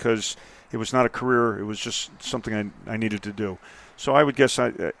served because it was not a career; it was just something I needed to do. So I would guess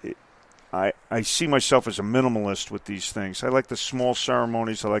I see myself as a minimalist with these things. I like the small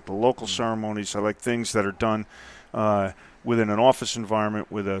ceremonies. I like the local ceremonies. I like things that are done within an office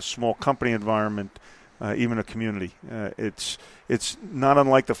environment, with a small company environment. Even a community. It's not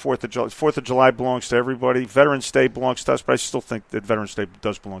unlike the 4th of July. 4th of July belongs to everybody. Veterans Day belongs to us, but I still think that Veterans Day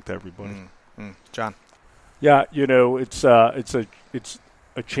does belong to everybody. John? Yeah, it's a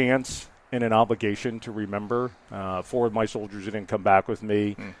chance and an obligation to remember. 4 of my soldiers didn't come back with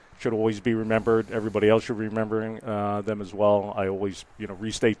me. Should always be remembered. Everybody else should be remembering them as well. I always,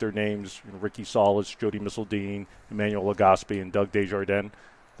 restate their names. Ricky Solis, Jody Missildine, Emmanuel Legaspi, and Doug Desjardins.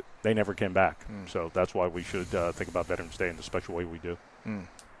 They never came back. So that's why we should think about Veterans Day in the special way we do.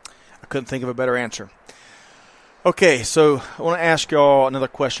 I couldn't think of a better answer. Okay, so I want to ask y'all another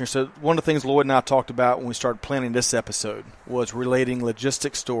question. So one of the things Lloyd and I talked about when we started planning this episode was relating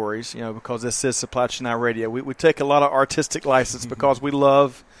logistic stories, because this is Supply Chain Now Radio. We take a lot of artistic license because we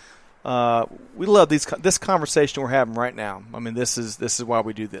love this conversation we're having right now. I mean, this is why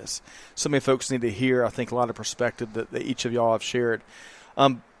we do this. So many folks need to hear, I think, a lot of perspective that each of y'all have shared.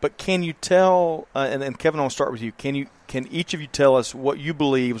 But can you tell, and Kevin, I'll start with you. Can each of you tell us what you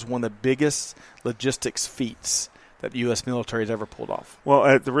believe is one of the biggest logistics feats that the U.S. military has ever pulled off? Well,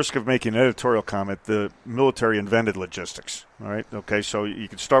 at the risk of making an editorial comment, the military invented logistics. All right, okay, so you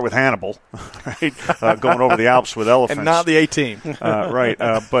can start with Hannibal, right, going over the Alps with elephants, and not the A-Team, right?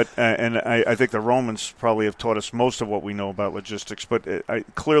 But I think the Romans probably have taught us most of what we know about logistics. But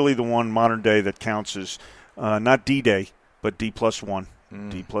clearly, the one modern day that counts is not D-Day, but D+1.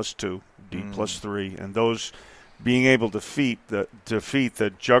 D+2, D+3, and those being able to defeat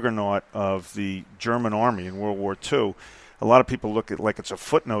the juggernaut of the German army in World War II. A lot of people look at it like it's a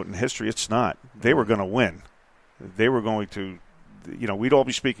footnote in history. It's not. They were going to win. They were going to, we'd all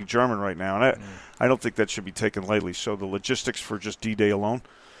be speaking German right now, and I don't think that should be taken lightly. So the logistics for just D-Day alone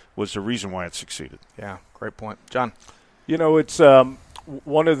was the reason why it succeeded. Yeah, great point. John? It's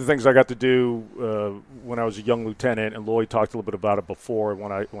one of the things I got to do when I was a young lieutenant, and Lloyd talked a little bit about it before,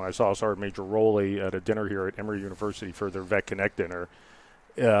 when I saw Sergeant Major Rowley at a dinner here at Emory University for their Vet Connect dinner,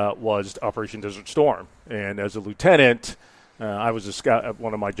 was Operation Desert Storm. And as a lieutenant, I was a scout.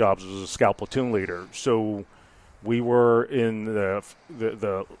 One of my jobs was a scout platoon leader. So we were in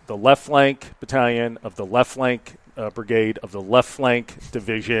the left flank battalion of the left flank brigade of the left flank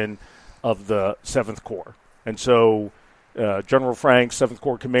division of the 7th Corps. And so General Frank, 7th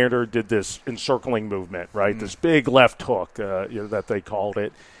Corps commander, did this encircling movement, right? This big left hook, that they called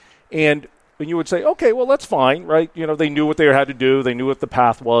it. And you would say, okay, well, that's fine, right? They knew what they had to do. They knew what the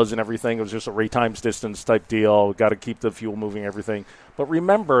path was and everything. It was just a rate times distance type deal. Got to keep the fuel moving, everything. But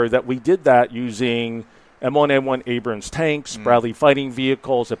remember that we did that using M1A1 Abrams tanks, Bradley fighting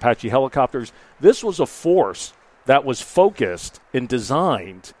vehicles, Apache helicopters. This was a force that was focused and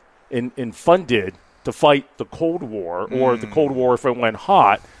designed and funded to fight the Cold War, or the Cold War if it went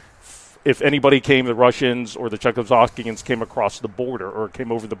hot, if anybody came, the Russians or the Czechoslovakians came across the border or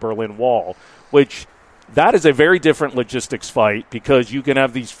came over the Berlin Wall, which that is a very different logistics fight, because you can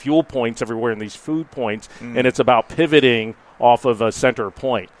have these fuel points everywhere and these food points, and it's about pivoting off of a center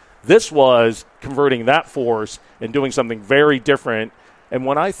point. This was converting that force and doing something very different. And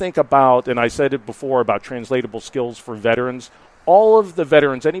when I think about, and I said it before about translatable skills for veterans, all of the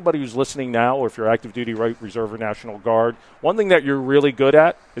veterans, anybody who's listening now, or if you're active duty, right, reserve, or National Guard, one thing that you're really good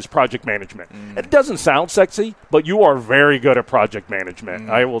at is project management. And it doesn't sound sexy, but you are very good at project management.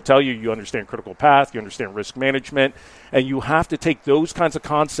 I will tell you, you understand critical path, you understand risk management, and you have to take those kinds of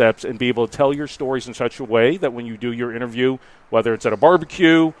concepts and be able to tell your stories in such a way that when you do your interview, whether it's at a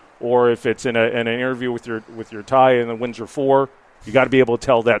barbecue or if it's in an interview with your tie in the Windsor 4, You got to be able to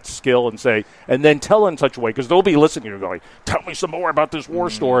tell that skill and then tell in such a way, because they'll be listening to you going, tell me some more about this war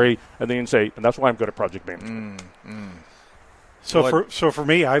story, and then you can say, and that's why I'm good at project management. So for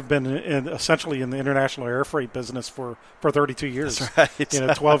me, I've been essentially in the international air freight business for 32 years. That's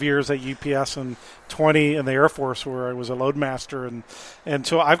right. 12 years at UPS and 20 in the Air Force where I was a loadmaster, and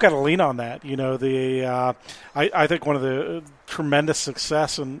so I've got to lean on that. I think one of the tremendous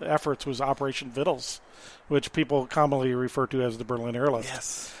success and efforts was Operation Vittles, which people commonly refer to as the Berlin Airlift.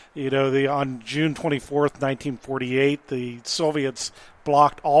 Yes. On June 24th, 1948, the Soviets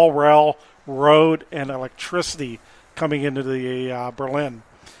blocked all rail, road, and electricity coming into the Berlin.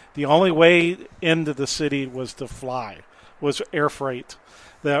 The only way into the city was to fly, was air freight.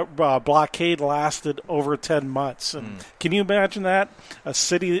 The blockade lasted over 10 months. And can you imagine that?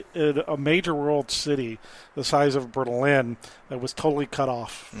 A major world city the size of Berlin that was totally cut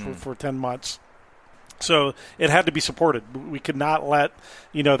off for 10 months. So it had to be supported. We could not let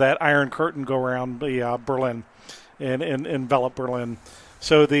that Iron Curtain go around the Berlin and envelop Berlin.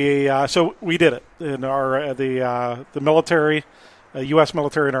 So so we did it, and the military, U.S.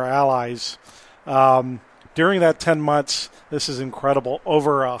 military, and our allies. During that 10 months, this is incredible.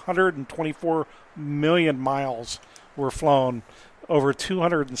 Over 124 million miles were flown, over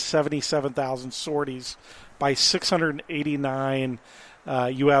 277,000 sorties by 689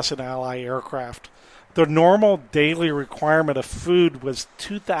 U.S. and ally aircraft. The normal daily requirement of food was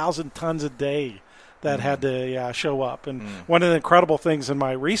 2,000 tons a day that had to show up. And one of the incredible things in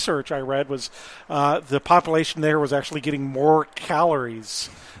my research I read was the population there was actually getting more calories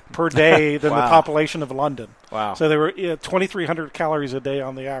per day than the population of London. Wow. So there were 2,300 calories a day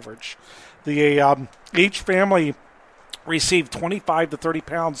on the average. Each family received 25 to 30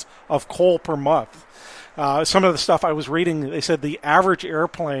 pounds of coal per month. Some of the stuff I was reading, they said the average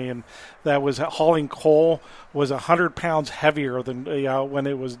airplane that was hauling coal was 100 pounds heavier than when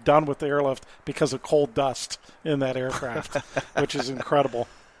it was done with the airlift because of coal dust in that aircraft, which is incredible.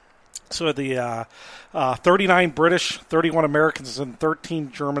 So the 39 British, 31 Americans, and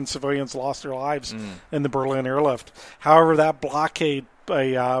 13 German civilians lost their lives in the Berlin airlift. However, that blockade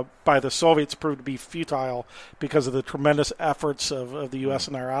by the Soviets proved to be futile because of the tremendous efforts of the U.S.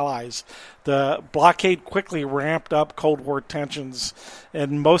 and our allies. The blockade quickly ramped up Cold War tensions,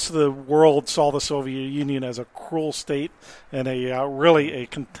 and most of the world saw the Soviet Union as a cruel state and really a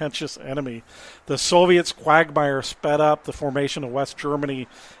contentious enemy. The Soviets' quagmire sped up the formation of West Germany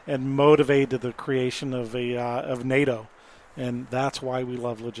and motivated the creation of NATO, and that's why we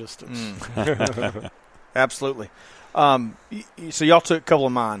love logistics. Absolutely. So y'all took a couple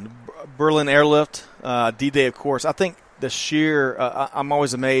of mine. Berlin Airlift, D-Day, of course. I think the sheer I'm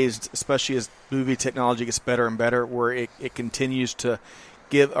always amazed, especially as movie technology gets better and better, where it continues to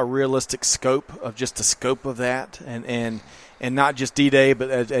give a realistic scope of just the scope of that, and not just D-Day, but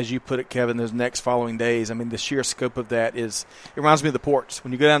as you put it, Kevin, those next following days. I mean, the sheer scope of that it reminds me of the ports.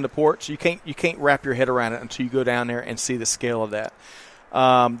 When you go down to the ports, you can't wrap your head around it until you go down there and see the scale of that.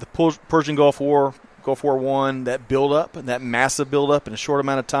 The Persian Gulf War I, that build-up, that massive build-up in a short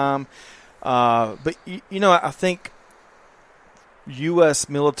amount of time. But, I think U.S.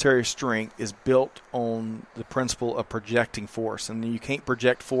 military strength is built on the principle of projecting force, and you can't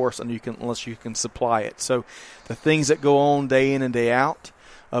project force unless you can supply it. So the things that go on day in and day out,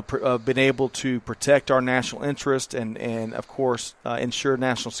 been able to protect our national interest and of course, ensure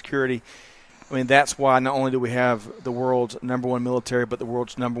national security. I mean, that's why not only do we have the world's number one military, but the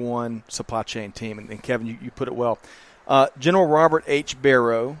world's number one supply chain team. And Kevin, you put it well. General Robert H.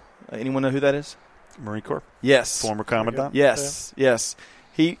 Barrow, anyone know who that is? Marine Corps? Yes. Former commandant? Yes.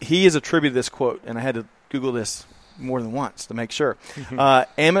 He is attributed this quote, and I had to Google this more than once to make sure.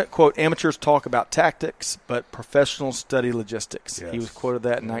 Quote, amateurs talk about tactics, but professionals study logistics. Yes. He was quoted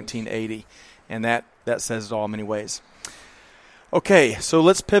that in 1980, and that says it all in many ways. Okay, so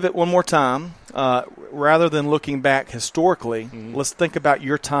let's pivot one more time. Rather than looking back historically, let's think about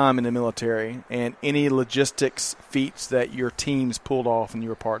your time in the military and any logistics feats that your teams pulled off and you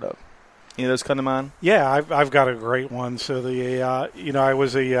were part of. Any of those come to mind? Yeah, I've got a great one. So I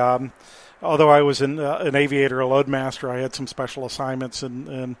was although I was an aviator, a loadmaster, I had some special assignments,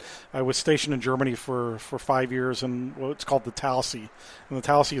 and I was stationed in Germany for 5 years in what's called the TALSI. And the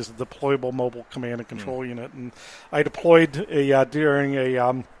TALSI is the Deployable Mobile Command and Control Unit. And I deployed during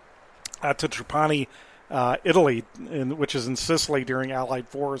to Trapani, Italy, which is in Sicily, during Allied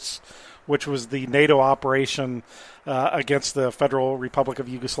Force, which was the NATO operation against the Federal Republic of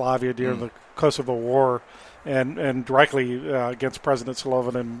Yugoslavia during the Kosovo War, and directly against President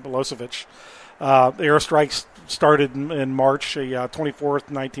Slobodan Milosevic. The airstrikes started in March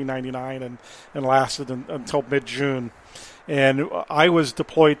 24th, 1999, and lasted until mid-June. And I was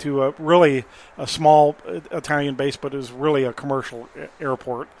deployed to a small Italian base, but it was really a commercial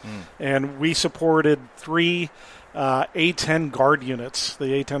airport. And we supported 3 A-10 guard units,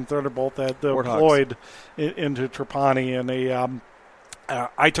 the A-10 Thunderbolt that deployed into Trapani. And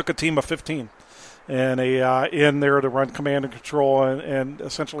I took a team of 15 and in there to run command and control and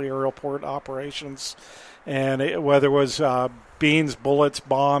essentially aerial port operations. And whether it was beans, bullets,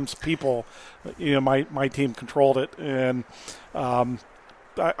 bombs, people, my team controlled it. And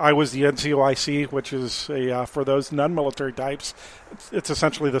I was the NCOIC, which is for those non-military types, it's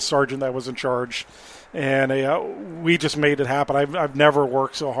essentially the sergeant that was in charge. And we just made it happen. I've never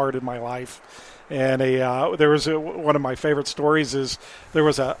worked so hard in my life. And there was one of my favorite stories is there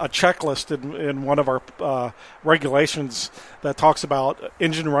was a checklist in one of our regulations that talks about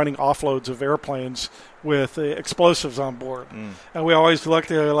engine running offloads of airplanes with explosives on board. And we always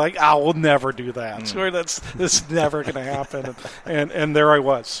looked at it like, we'll never do that. So this is never going to happen. And there I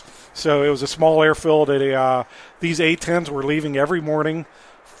was. So it was a small airfield. These A-10s were leaving every morning,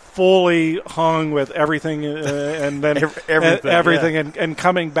 fully hung with everything, and then everything and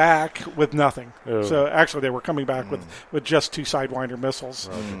coming back with nothing. Oh. So actually, they were coming back with just 2 Sidewinder missiles.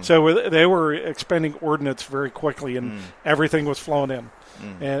 So they were expending ordnance very quickly, and everything was flown in.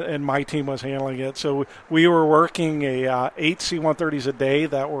 And my team was handling it. So we were working 8 C-130s a day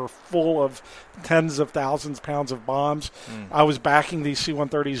that were full of tens of thousands of pounds of bombs. I was backing these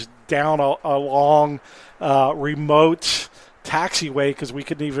C-130s down a long, remote taxiway because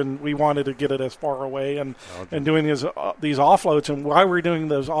we wanted to get it as far away and doing these offloads. And while we were doing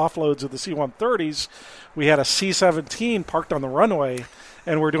those offloads of the C-130s, we had a C-17 parked on the runway,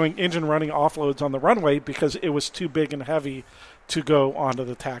 and we're doing engine running offloads on the runway because it was too big and heavy to go onto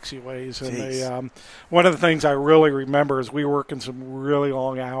the taxiways. And one of the things I really remember is we were working some really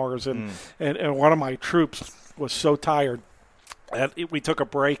long hours, and one of my troops was so tired that we took a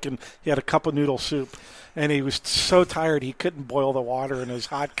break, and he had a cup of noodle soup. And he was so tired he couldn't boil the water in his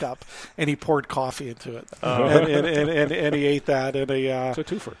hot cup, and he poured coffee into it. And he ate that. And it's a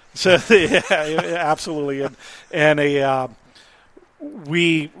twofer. So absolutely.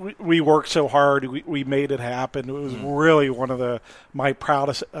 We worked so hard. We made it happen. It was really one of my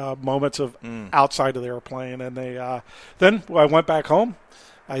proudest moments of outside of the airplane. And then I went back home.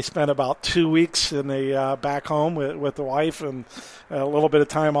 I spent about 2 weeks back home with the wife and a little bit of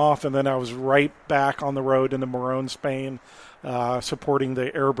time off, and then I was right back on the road into Morón, Spain, supporting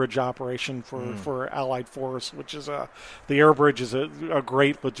the air bridge operation for Allied Force, which is the air bridge is a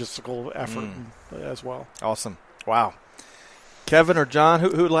great logistical effort as well. Awesome. Wow. Kevin or John,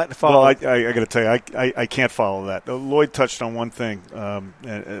 who would like to follow? Well, I got to tell you, I can't follow that. Lloyd touched on one thing.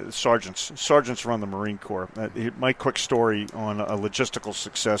 Sergeants run the Marine Corps. My quick story on a logistical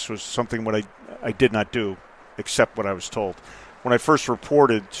success was something what I did not do, except what I was told. When I first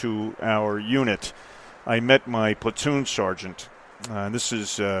reported to our unit, I met my platoon sergeant. This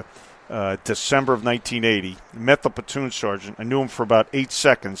is December of 1980. Met the platoon sergeant. I knew him for about 8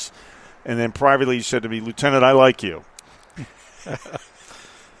 seconds, and then privately he said to me, "Lieutenant, I like you."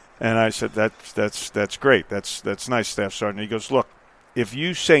 And I said, that's great. That's nice, Staff Sergeant. He goes, "Look, if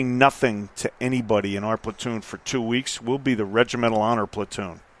you say nothing to anybody in our platoon for 2 weeks, we'll be the Regimental Honor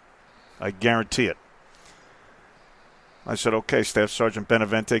Platoon. I guarantee it." I said, "Okay, Staff Sergeant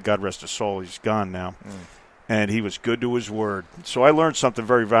Benavente, God rest his soul, he's gone now." And he was good to his word. So I learned something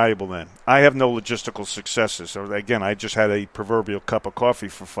very valuable then. I have no logistical successes. So again, I just had a proverbial cup of coffee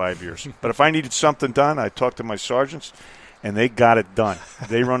for 5 years. But if I needed something done, I talked to my sergeants, and they got it done.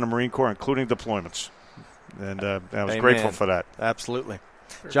 They run the Marine Corps, including deployments. And I was grateful for that. Absolutely.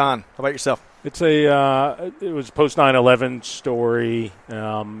 John, how about yourself? It was post 9/11 story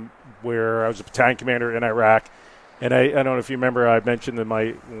where I was a battalion commander in Iraq. And I don't know if you remember, I mentioned when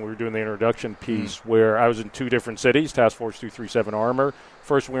we were doing the introduction piece where I was in 2 different cities, Task Force 237 Armor.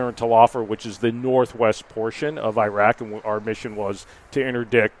 First, we were in Tal Afar, which is the northwest portion of Iraq, and our mission was to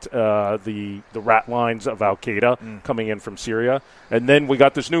interdict the rat lines of Al-Qaeda coming in from Syria. And then we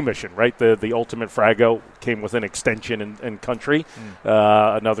got this new mission, right? The ultimate Frago came with an extension in country,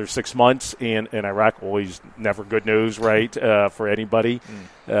 another 6 months, and Iraq, always never good news, right, for anybody.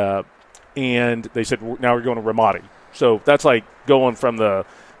 And they said, now we're going to Ramadi. So that's like going from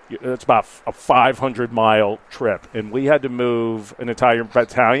it's about a 500-mile trip. And we had to move an entire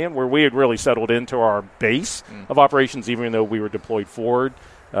battalion where we had really settled into our base of operations, even though we were deployed forward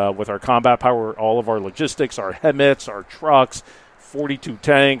with our combat power, all of our logistics, our HEMTs, our trucks, 42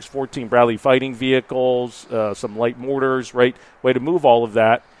 tanks, 14 Bradley fighting vehicles, some light mortars, right? Way to move all of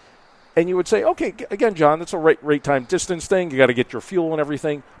that. And you would say, okay, again, John, that's a rate time distance thing. You got to get your fuel and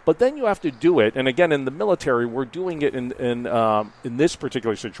everything, but then you have to do it. And again, in the military, we're doing it in this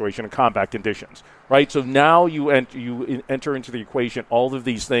particular situation in combat conditions, right? So now you enter into the equation all of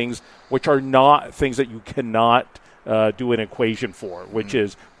these things, which are not things that you cannot do an equation for, which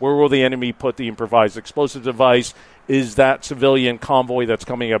is where will the enemy put the improvised explosive device? Is that civilian convoy that's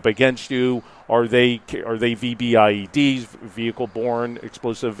coming up against you? Are they VBIEDs, vehicle-borne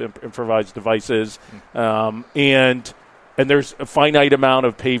explosive improvised devices? And there's a finite amount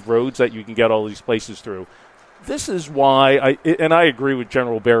of paved roads that you can get all these places through. This is why I agree with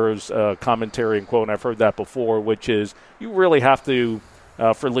General Barrow's commentary and quote, and I've heard that before, which is you really have to,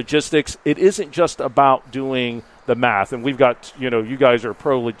 for logistics, it isn't just about doing the math. And we've got, you guys are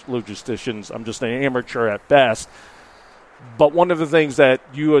pro logisticians. I'm just an amateur at best. But one of the things that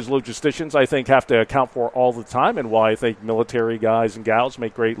you as logisticians, I think, have to account for all the time, and why I think military guys and gals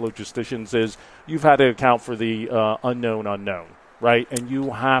make great logisticians, is you've had to account for the unknown, right? And you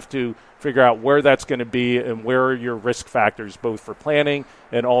have to figure out where that's going to be and where are your risk factors, both for planning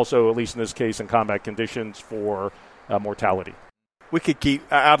and also, at least in this case, in combat conditions, for mortality. We could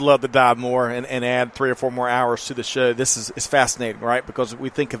I'd love to dive more and add 3 or 4 more hours to the show. This is fascinating, right? Because we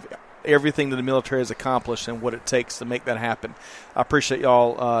think of everything that the military has accomplished and what it takes to make that happen. I appreciate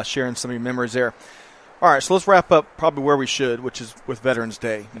y'all sharing some of your memories there. All right, so let's wrap up probably where we should, which is with Veterans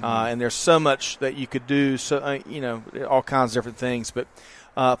Day. And there's so much that you could do, all kinds of different things. But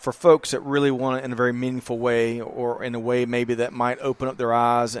for folks that really want it in a very meaningful way, or in a way maybe that might open up their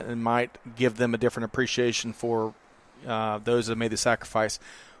eyes and might give them a different appreciation for those that made the sacrifice,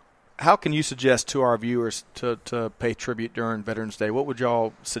 how can you suggest to our viewers to pay tribute during Veterans Day? What would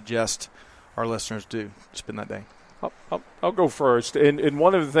y'all suggest our listeners do to spend that day? I'll go first. And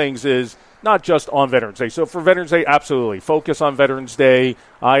one of the things is not just on Veterans Day. So for Veterans Day, absolutely. Focus on Veterans Day.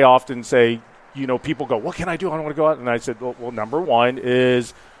 I often say, people go, what can I do? I don't want to go out. And I said, well, number one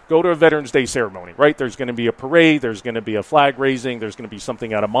is go to a Veterans Day ceremony, right? There's going to be a parade. There's going to be a flag raising. There's going to be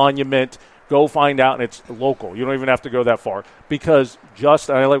something at a monument. Go find out, and it's local. You don't even have to go that far. Because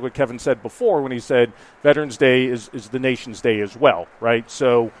I like what Kevin said before when he said Veterans Day is the nation's day as well, right?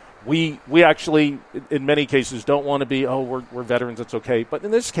 So we actually, in many cases, don't want to be, we're veterans, it's okay. But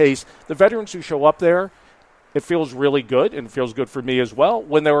in this case, the veterans who show up there, it feels really good, and it feels good for me as well,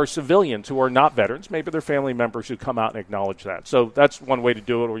 when there are civilians who are not veterans, maybe they're family members who come out and acknowledge that. So that's one way to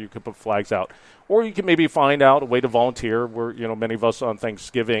do it, or you could put flags out. Or you can maybe find out a way to volunteer where, many of us on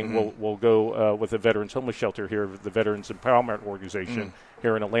Thanksgiving will go with the Veterans Homeless Shelter here, the Veterans Empowerment Organization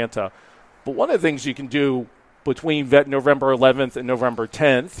here in Atlanta. But one of the things you can do between November 11th and November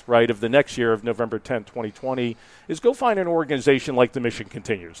 10th, right, of the next year of November 10th, 2020, is go find an organization like the Mission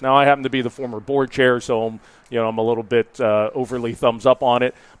Continues. Now, I happen to be the former board chair, so I'm a little bit overly thumbs up on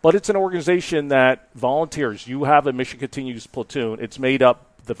it. But it's an organization that volunteers. You have a Mission Continues platoon. It's made up,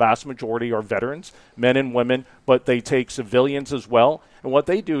 the vast majority are veterans, men and women, but they take civilians as well. And what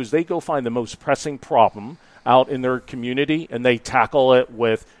they do is they go find the most pressing problem out in their community, and they tackle it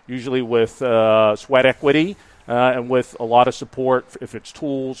usually with sweat equity, and with a lot of support, if it's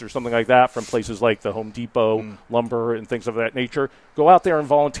tools or something like that, from places like the Home Depot, lumber, and things of that nature. Go out there and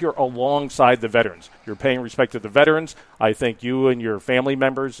volunteer alongside the veterans. You're paying respect to the veterans. I think you and your family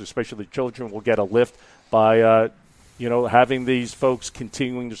members, especially the children, will get a lift by having these folks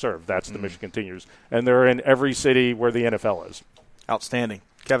continuing to serve. That's the Mission Continues. And they're in every city where the NFL is. Outstanding.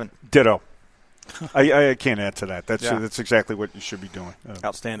 Kevin? Ditto. I can't add to that. That's exactly what you should be doing.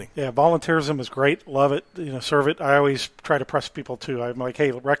 Outstanding. Yeah, volunteerism is great. Love it. Serve it. I always try to press people, too. I'm like,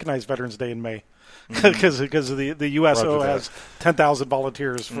 hey, recognize Veterans Day in May. Because the USO has 10,000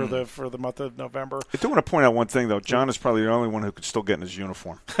 volunteers for the month of November. I do want to point out one thing, though. John is probably the only one who could still get in his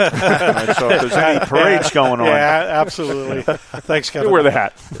uniform. Right, so if there's any parades going on. Yeah, absolutely. Thanks, Kevin. You wear the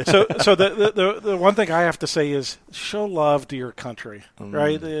hat. So the one thing I have to say is show love to your country,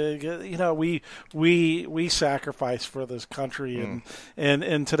 right? We sacrifice for this country, and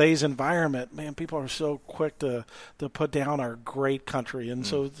in today's environment, man, people are so quick to put down our great country, and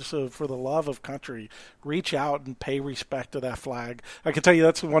so for the love of country, reach out and pay respect to that flag. I can tell you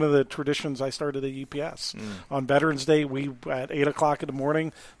that's one of the traditions I started at UPS. On Veterans Day, at 8 o'clock in the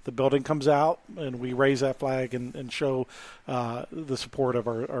morning, the building comes out and we raise that flag and show the support of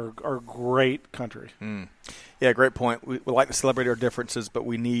our great country. Yeah, great point. We like to celebrate our differences, but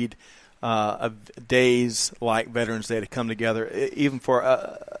we need days like Veterans Day to come together, even for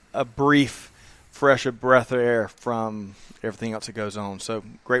a brief, fresh breath of air from everything else that goes on. So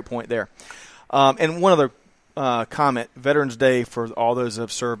great point there. And one other comment, Veterans Day for all those that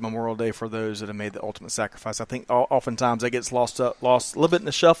have served, Memorial Day for those that have made the ultimate sacrifice. I think oftentimes that gets lost a little bit in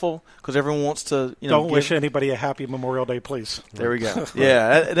the shuffle because everyone wants to, Don't wish anybody a happy Memorial Day, please. There we go.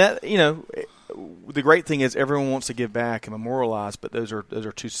 Yeah, that the great thing is everyone wants to give back and memorialize, but those are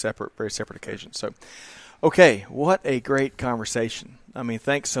two very separate occasions. So, okay, what a great conversation. I mean,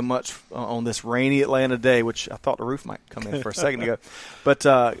 thanks so much on this rainy Atlanta day, which I thought the roof might come in for a second ago,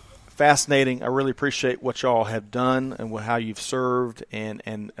 but. Fascinating. I really appreciate what y'all have done and how you've served, and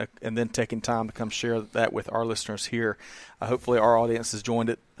then taking time to come share that with our listeners here. Hopefully, our audience has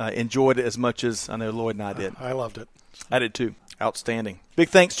enjoyed it as much as I know Lloyd and I did. I loved it. I did too. Outstanding. Big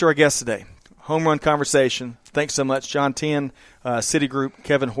thanks to our guests today. Home run conversation. Thanks so much, John Tien, Citigroup,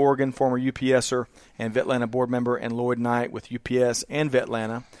 Kevin Horgan, former UPSer and Vetlanta board member, and Lloyd Knight with UPS and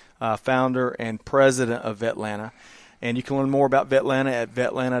Vetlanta, founder and president of Vetlanta. And you can learn more about Vetlanta at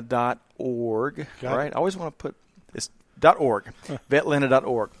vetlanta.org. Right? I always want to put it's .org.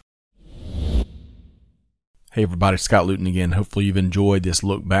 Vetlanta.org. Hey, everybody. Scott Luton again. Hopefully you've enjoyed this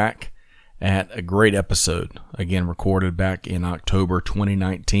look back at a great episode, again, recorded back in October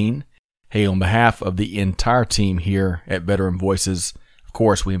 2019. Hey, on behalf of the entire team here at Veteran Voices, of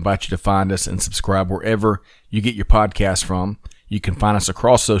course, we invite you to find us and subscribe wherever you get your podcast from. You can find us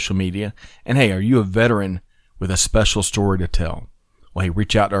across social media. And hey, are you a veteran with a special story to tell? Well, hey,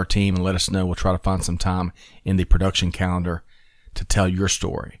 reach out to our team and let us know. We'll try to find some time in the production calendar to tell your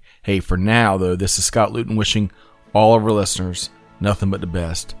story. Hey, for now, though, this is Scott Luton wishing all of our listeners nothing but the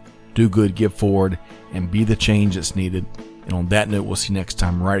best. Do good, give forward, and be the change that's needed. And on that note, we'll see you next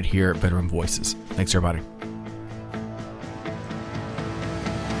time right here at Veteran Voices. Thanks, everybody.